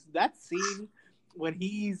movies. That scene when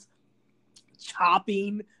he's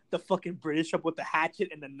chopping the fucking British up with the hatchet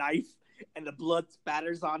and the knife, and the blood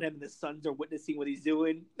spatters on him, and the sons are witnessing what he's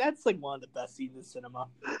doing. That's like one of the best scenes in cinema.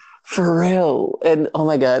 For real. And oh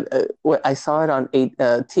my god, I saw it on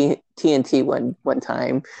TNT one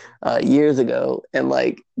time years ago, and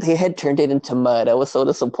like they had turned it into mud. I was so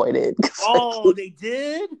disappointed. Oh, they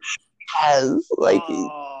did? Yes, like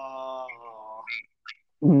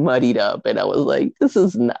muddied up, and I was like, this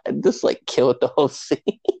is not, this like killed the whole scene.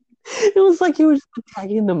 It was like he was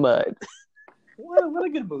tagging the mud. What a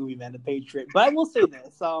good movie, man, The Patriot. But I will say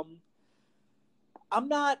this: I'm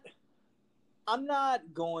not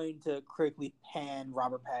going to critically pan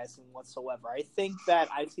Robert Pattinson whatsoever. I think that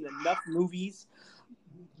I've seen enough movies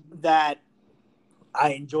that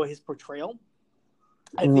I enjoy his portrayal.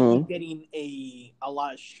 I think he's getting a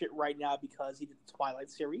lot of shit right now because he did the Twilight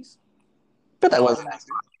series. But that wasn't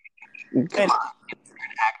an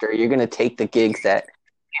actor. You're gonna take the gigs that,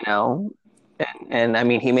 you know. And I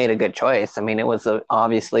mean, he made a good choice. I mean, it was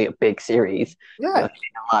obviously a big series. Yeah, you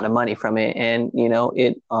know, a lot of money from it, and you know,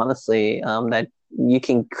 it honestly, that you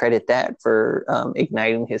can credit that for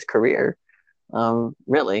igniting his career.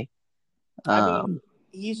 Really, I mean,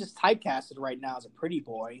 he's just typecasted right now as a pretty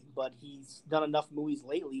boy, but he's done enough movies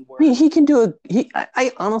lately where he can do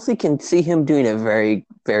I honestly can see him doing a very,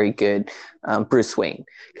 very good Bruce Wayne,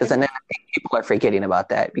 because I think people are forgetting about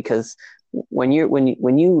that, because when you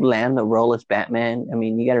land the role as Batman, I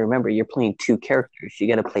mean, you got to remember you're playing two characters. You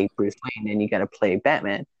got to play Bruce Wayne and you got to play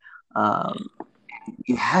Batman.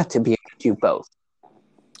 You have to be able to do both.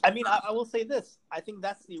 I mean, I will say this. I think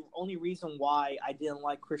that's the only reason why I didn't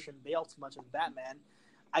like Christian Bale too much as Batman.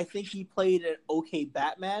 I think he played an okay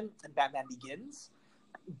Batman in Batman Begins,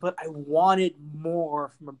 but I wanted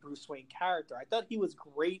more from a Bruce Wayne character. I thought he was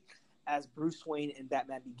great as Bruce Wayne in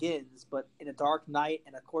Batman Begins, but in The Dark Knight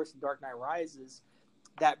and, of course, in Dark Knight Rises,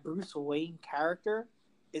 that Bruce Wayne character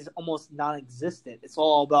is almost non-existent. It's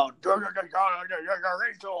all about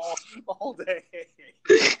Rachel all day.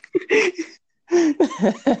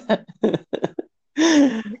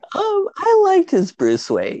 I liked his Bruce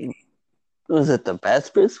Wayne. Was it the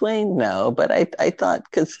best Bruce Wayne? No, but I thought,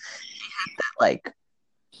 because he had that, like,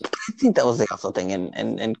 I think that was the also thing,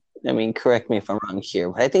 and I mean, correct me if I'm wrong here,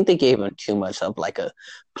 but I think they gave him too much of like a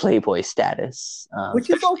playboy status,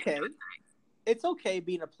 which is okay. It's okay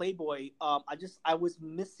being a playboy. I was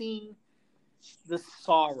missing the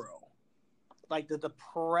sorrow, like the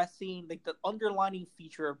depressing, like the underlining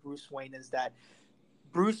feature of Bruce Wayne is that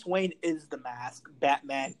Bruce Wayne is the mask,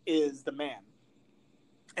 Batman is the man,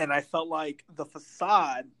 and I felt like the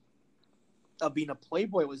facade of being a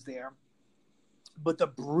playboy was there, but the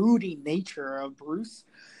brooding nature of Bruce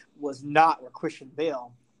was not with Christian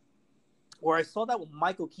Bale. Where I saw that with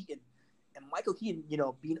Michael Keaton. And Michael Keaton, you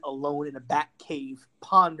know, being alone in a bat cave,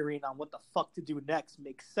 pondering on what the fuck to do next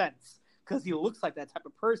makes sense. Because he looks like that type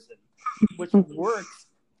of person. Which works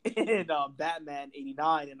in Batman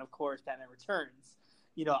 89 and, of course, Batman Returns.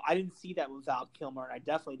 You know, I didn't see that with Val Kilmer, and I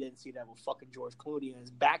definitely didn't see that with fucking George Clooney in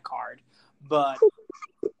his back card. But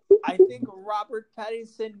I think Robert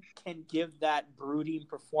Pattinson can give that brooding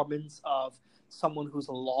performance of someone who's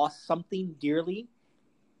lost something dearly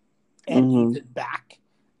and needs it back,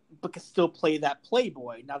 but can still play that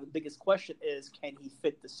playboy. Now, the biggest question is, can he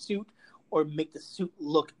fit the suit or make the suit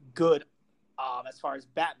look good as far as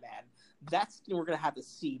Batman? That's what we're going to have to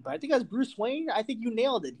see. But I think as Bruce Wayne, I think you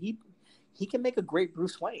nailed it. He can make a great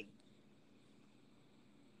Bruce Wayne.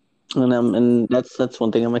 And that's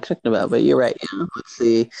one thing I'm excited about. But you're right. Yeah.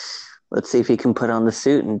 Let's see if he can put on the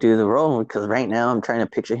suit and do the role. Because right now I'm trying to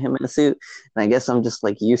picture him in a suit, and I guess I'm just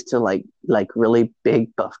like used to like really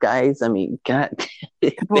big buff guys. I mean, God,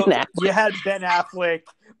 well, you had Ben Affleck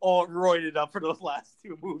all roided up for those last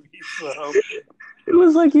two movies. So it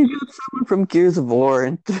was like you got someone from Gears of War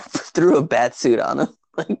and threw a bat suit on him.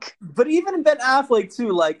 Like, but even Ben Affleck too.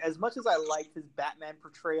 Like, as much as I liked his Batman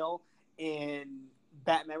portrayal in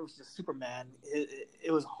Batman vs. Superman,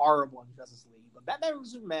 it was horrible in Justice League. But Batman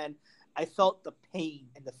vs. Superman, I felt the pain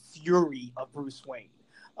and the fury of Bruce Wayne.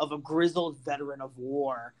 of a grizzled veteran of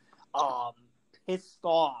war, pissed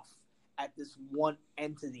off at this one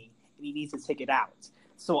entity, and he needs to take it out.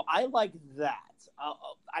 So I like that.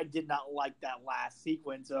 I did not like that last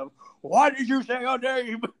sequence of, why did you say our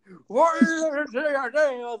name? Why did you say our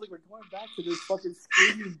name? I was like, we're going back to this fucking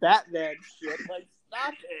screaming Batman shit. Like,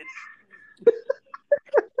 stop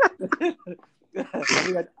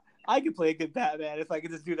it. I could play a good Batman if I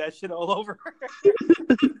could just do that shit all over.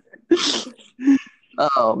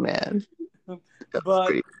 Oh man.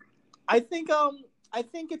 But I think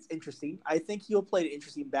it's interesting. I think he'll play an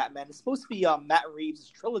interesting Batman. It's supposed to be Matt Reeves'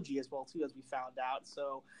 trilogy as well too, as we found out.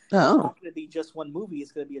 So it's not going to be just one movie.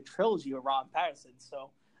 It's going to be a trilogy with Ron Patterson.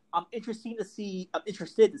 So I'm interested to see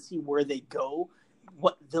where they go,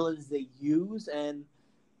 what villains they use, and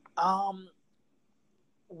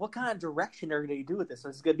what kind of direction they're going to do with this. So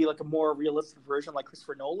it's going to be like a more realistic version, like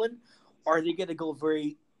Christopher Nolan, or are they going to go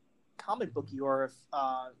very comic booky or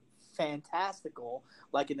fantastical,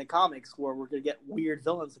 like in the comics, where we're going to get weird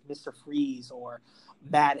villains like Mr. Freeze or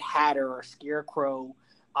Mad Hatter or Scarecrow.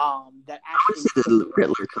 That actually the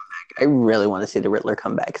Riddler come back. I really want to see the Riddler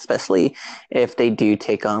come back, especially if they do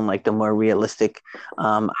take on like the more realistic.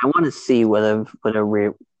 I want to see what a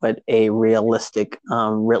realistic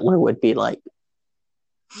Riddler would be like.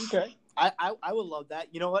 Okay, I would love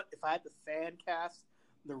that. You know what? If I had to fan cast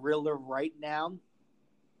the Riddler right now,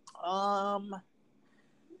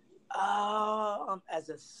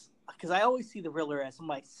 because I always see the Riddler as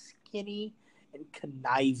somebody skinny and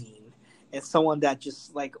conniving, and someone that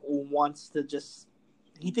just like wants to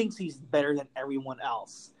he thinks he's better than everyone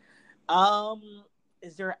else.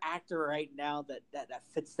 Is there an actor right now that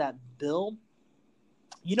fits that bill?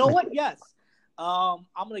 You know what? Yes. I'm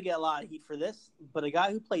gonna get a lot of heat for this, but a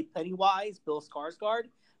guy who played Pennywise, Bill Skarsgård,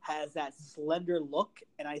 has that slender look,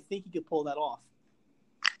 and I think he could pull that off.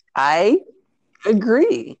 I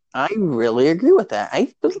agree. I really agree with that.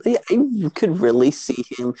 I could really see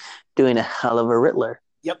him doing a hell of a Riddler.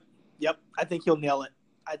 Yep. I think he'll nail it.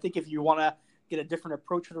 I think if you want to get a different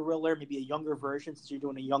approach to the Riddler, maybe a younger version, since you're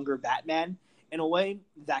doing a younger Batman, in a way,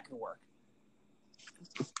 that could work.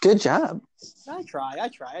 Good job. I try.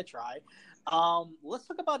 Let's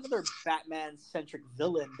talk about another Batman-centric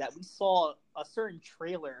villain that we saw a certain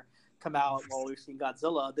trailer come out while we were seeing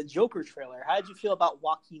Godzilla, the Joker trailer. How did you feel about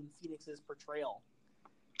Joaquin Phoenix's portrayal?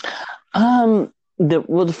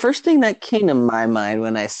 The first thing that came to my mind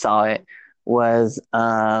when I saw it was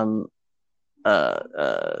Norman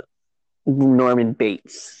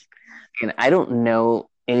Bates, and I don't know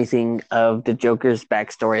anything of the Joker's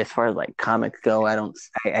backstory as far as like comics go. I don't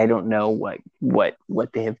know what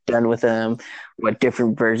they have done with him, what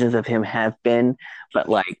different versions of him have been, but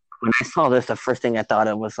like when I saw this, the first thing I thought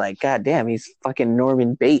of was like, God damn, he's fucking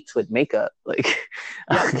Norman Bates with makeup. Like,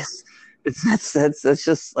 that's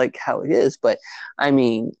just like how it is. But I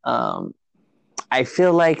mean, I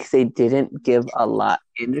feel like they didn't give a lot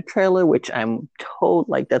in the trailer, which I'm told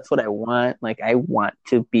like that's what I want. Like I want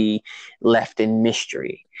to be left in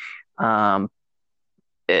mystery. I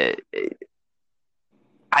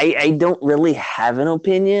don't really have an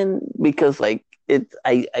opinion because like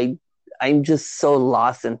I'm just so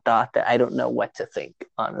lost in thought that I don't know what to think,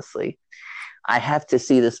 honestly. I have to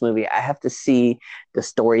see this movie. I have to see the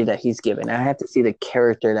story that he's given. I have to see the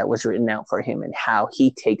character that was written out for him and how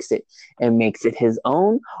he takes it and makes it his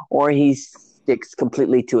own, or he sticks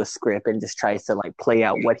completely to a script and just tries to like play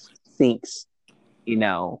out what he thinks,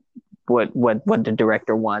 what the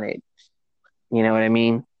director wanted. You know what I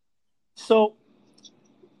mean? So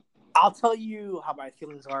I'll tell you how my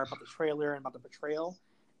feelings are about the trailer and about the portrayal,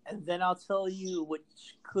 and then I'll tell you what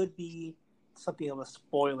could be something of a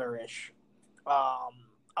spoiler-ish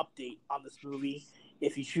update on this movie.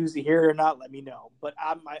 If you choose to hear it or not, let me know. But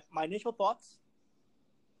my initial thoughts,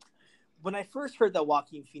 when I first heard that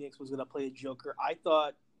Joaquin Phoenix was going to play the Joker, I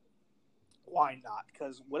thought, why not?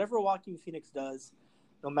 Because whatever Joaquin Phoenix does,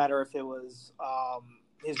 no matter if it was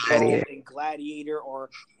his role in Gladiator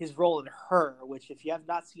or his role in Her, which if you have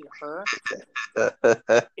not seen Her,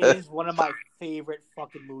 it is one of my favorite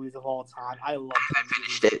fucking movies of all time. I love that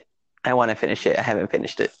movie. I want to finish it. I haven't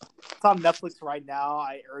finished it. It's on Netflix right now.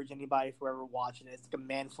 I urge anybody, whoever watching it, it's like a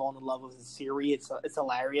man falling in love with his Siri. It's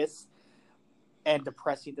hilarious and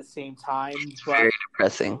depressing at the same time. But very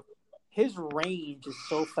depressing. His range is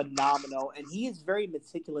so phenomenal, and he is very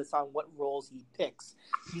meticulous on what roles he picks.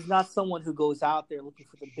 He's not someone who goes out there looking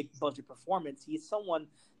for the big budget performance. He's someone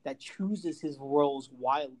that chooses his roles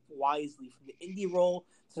wisely, from the indie role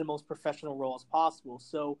to the most professional role as possible.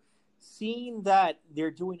 So seeing that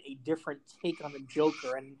they're doing a different take on the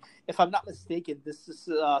Joker, and if I'm not mistaken, this is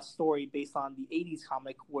a story based on the '80s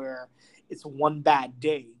comic where it's One Bad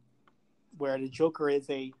Day, where the Joker is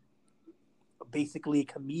basically a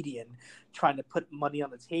comedian trying to put money on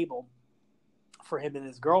the table for him and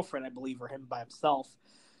his girlfriend, I believe, or him by himself.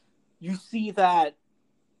 You see that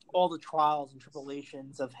all the trials and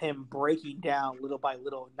tribulations of him breaking down little by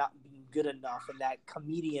little, not being good enough, and that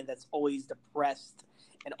comedian that's always depressed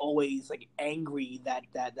and always like angry, that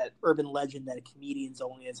urban legend that a comedian's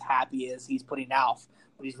only as happy as he's putting out,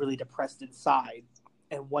 but he's really depressed inside,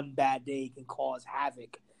 and one bad day can cause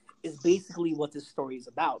havoc, is basically what this story is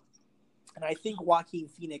about. And I think Joaquin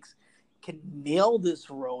Phoenix can nail this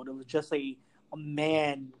role of just a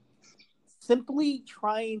man simply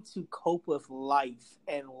trying to cope with life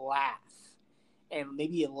and laugh. And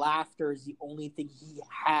maybe laughter is the only thing he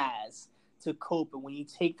has to cope. And when you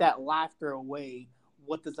take that laughter away,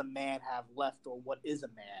 what does a man have left, or what is a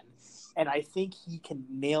man? And I think he can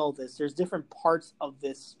nail this. There's different parts of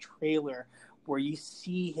this trailer where you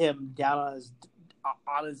see him down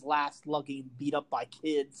on his last lug, getting beat up by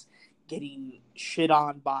kids, getting shit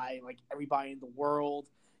on by like everybody in the world.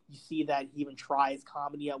 You see that he even tries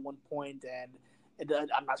comedy at one point, and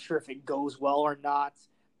I'm not sure if it goes well or not.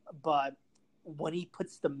 But when he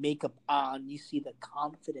puts the makeup on, you see the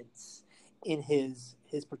confidence in his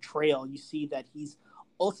portrayal. You see that he's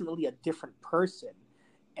ultimately a different person.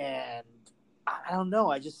 And I don't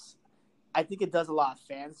know. I think it does a lot of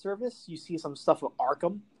fan service. You see some stuff with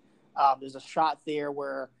Arkham. There's a shot there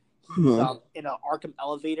where he's in an Arkham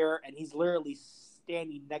elevator, and he's literally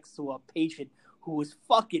standing next to a patient who is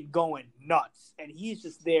fucking going nuts, and he's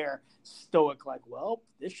just there stoic, like, well,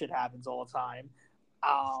 this shit happens all the time.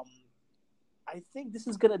 I think this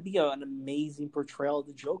is going to be an amazing portrayal of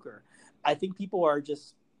the Joker. I think people are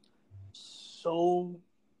just so,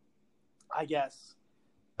 I guess,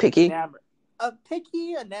 picky, enamored.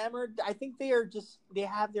 I think they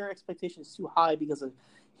have their expectations too high because of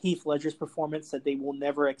Heath Ledger's performance, that they will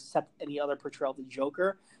never accept any other portrayal of the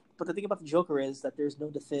Joker. But the thing about the Joker is that there's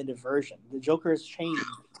no definitive version. The Joker has changed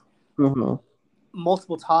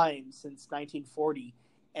multiple times since 1940,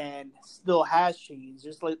 and still has changed.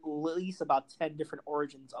 There's like at least about 10 different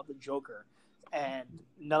origins of the Joker, and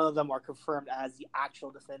none of them are confirmed as the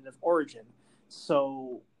actual definitive origin.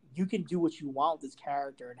 So you can do what you want with this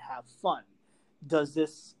character and have fun. Does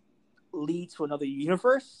this lead to another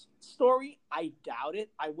universe story? I doubt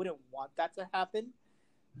it. I wouldn't want that to happen.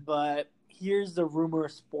 But here's the rumor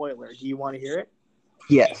spoiler. Do you want to hear it?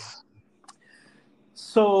 Yes.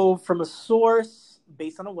 So from a source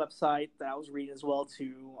based on a website that I was reading as well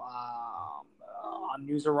too, on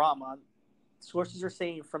Newsarama, sources are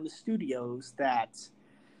saying from the studios that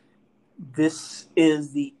this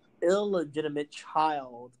is the illegitimate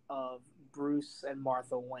child of Bruce and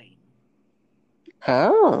Martha Wayne.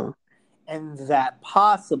 Oh. And that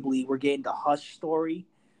possibly we're getting the Hush story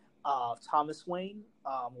of Thomas Wayne,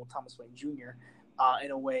 Thomas Wayne Jr.,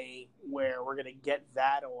 in a way where we're going to get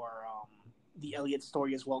that, or the Elliot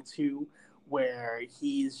story as well too, where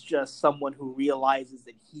he's just someone who realizes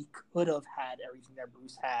that he could have had everything that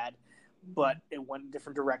Bruce had, but it went in a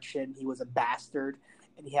different direction. He was a bastard,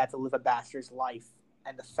 and he had to live a bastard's life.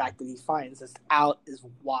 And the fact that he finds this out is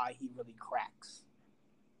why he really cracks.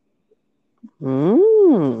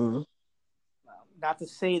 Not to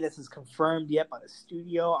say this is confirmed yet by the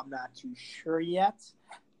studio. I'm not too sure yet.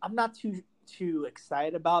 I'm not too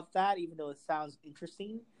excited about that, even though it sounds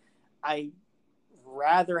interesting. I'd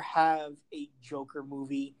rather have a Joker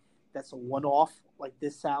movie that's a one-off, like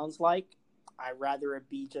this sounds like. I'd rather it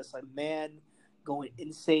be just a man going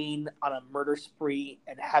insane on a murder spree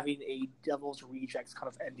and having a Devil's Rejects kind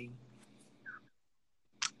of ending.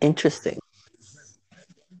 Interesting.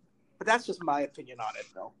 But that's just my opinion on it,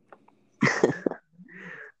 though.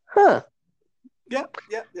 Huh. Yeah.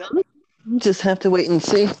 Just have to wait and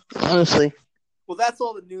see, honestly. Well, that's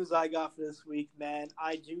all the news I got for this week, man.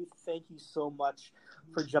 I do thank you so much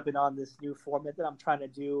for jumping on this new format that I'm trying to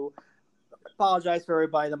do. I apologize for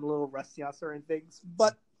everybody that I'm a little rusty on certain things,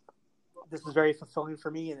 but this is very fulfilling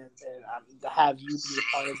for me, and to have you be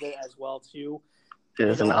a part of it as well, too. It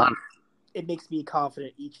is an honor. It makes me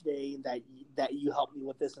confident each day that you help me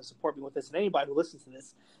with this and support me with this, and anybody who listens to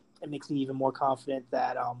this, it makes me even more confident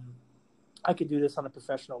that I can do this on a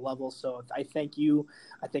professional level. So I thank you.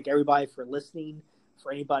 I thank everybody for listening.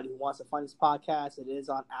 For anybody who wants to find this podcast, it is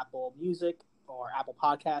on Apple Music or Apple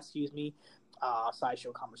Podcasts,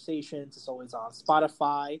 Sideshow Conversations. It's always on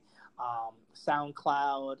Spotify,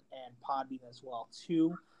 SoundCloud, and Podbean as well,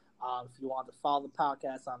 too. If you want to follow the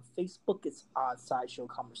podcast on Facebook, it's on Sideshow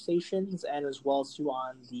Conversations, and as well as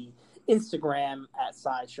on the Instagram at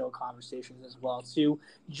Sideshow Conversations as well too.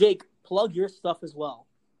 Jake, plug your stuff as well.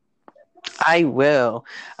 I will.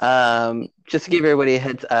 Just to give everybody a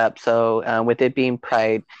heads up. So, with it being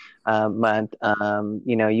Pride Month,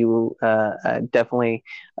 you definitely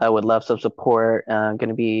would love some support. I'm going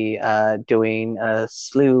to be doing a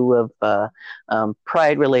slew of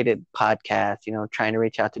Pride-related podcasts. Trying to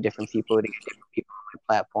reach out to different people to get different people on my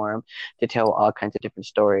platform to tell all kinds of different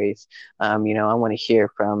stories. I want to hear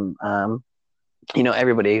from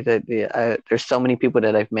everybody. There's so many people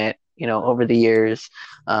that I've met over the years,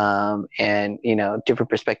 and different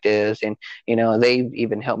perspectives, and they've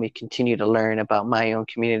even helped me continue to learn about my own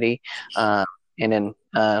community, and then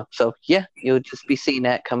so yeah, you'll just be seeing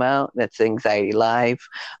that come out. That's Anxiety Live,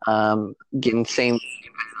 getting same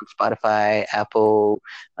on Spotify, Apple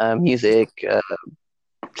Music,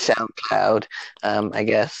 SoundCloud, I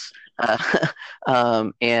guess.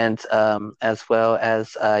 And as well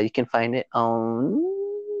as you can find it on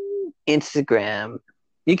Instagram.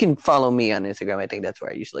 You can follow me on Instagram. I think that's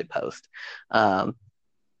where I usually post. The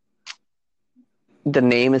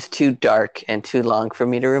name is too dark and too long for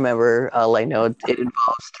me to remember. All I know, it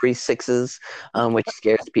involves 3 6s, which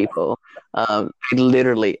scares people. I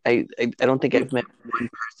don't think I've met one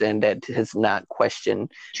person that has not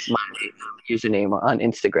questioned my username on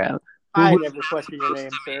Instagram. I never question your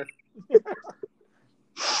name, sir.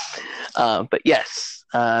 But yes,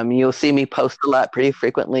 you'll see me post a lot pretty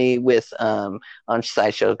frequently with on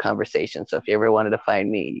Sideshow Conversations. So if you ever wanted to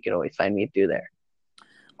find me, you can always find me through there.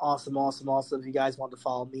 Awesome. If you guys want to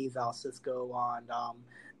follow me, Val Cisco, on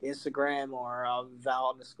the Instagram, or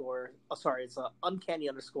Val it's uncanny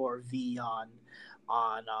 _V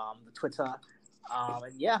on the Twitter.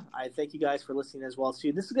 And yeah, I thank you guys for listening as well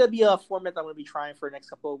too. This is going to be a format that I'm going to be trying for the next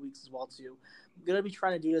couple of weeks as well too. I'm going to be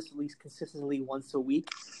trying to do this at least consistently once a week.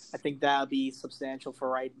 I think that'll be substantial for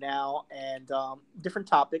right now. And different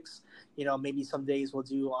topics. Maybe some days we'll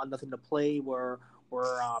do on Nothing to Play, where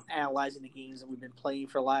we're analyzing the games that we've been playing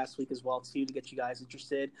for last week as well too, to get you guys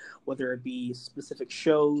interested, whether it be specific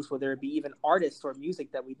shows, whether it be even artists or music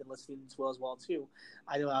that we've been listening to as well too.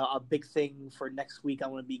 I know a big thing for next week,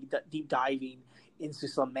 I'm going to be deep diving into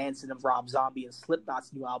some Manson and Rob Zombie and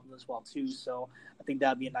Slipknot's new album as well too. So I think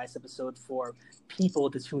that'd be a nice episode for people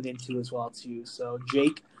to tune into as well too. So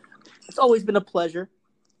Jake, it's always been a pleasure,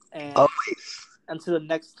 and until the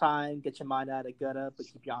next time, get your mind out of the gutter, but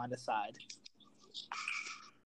keep your eye on the side.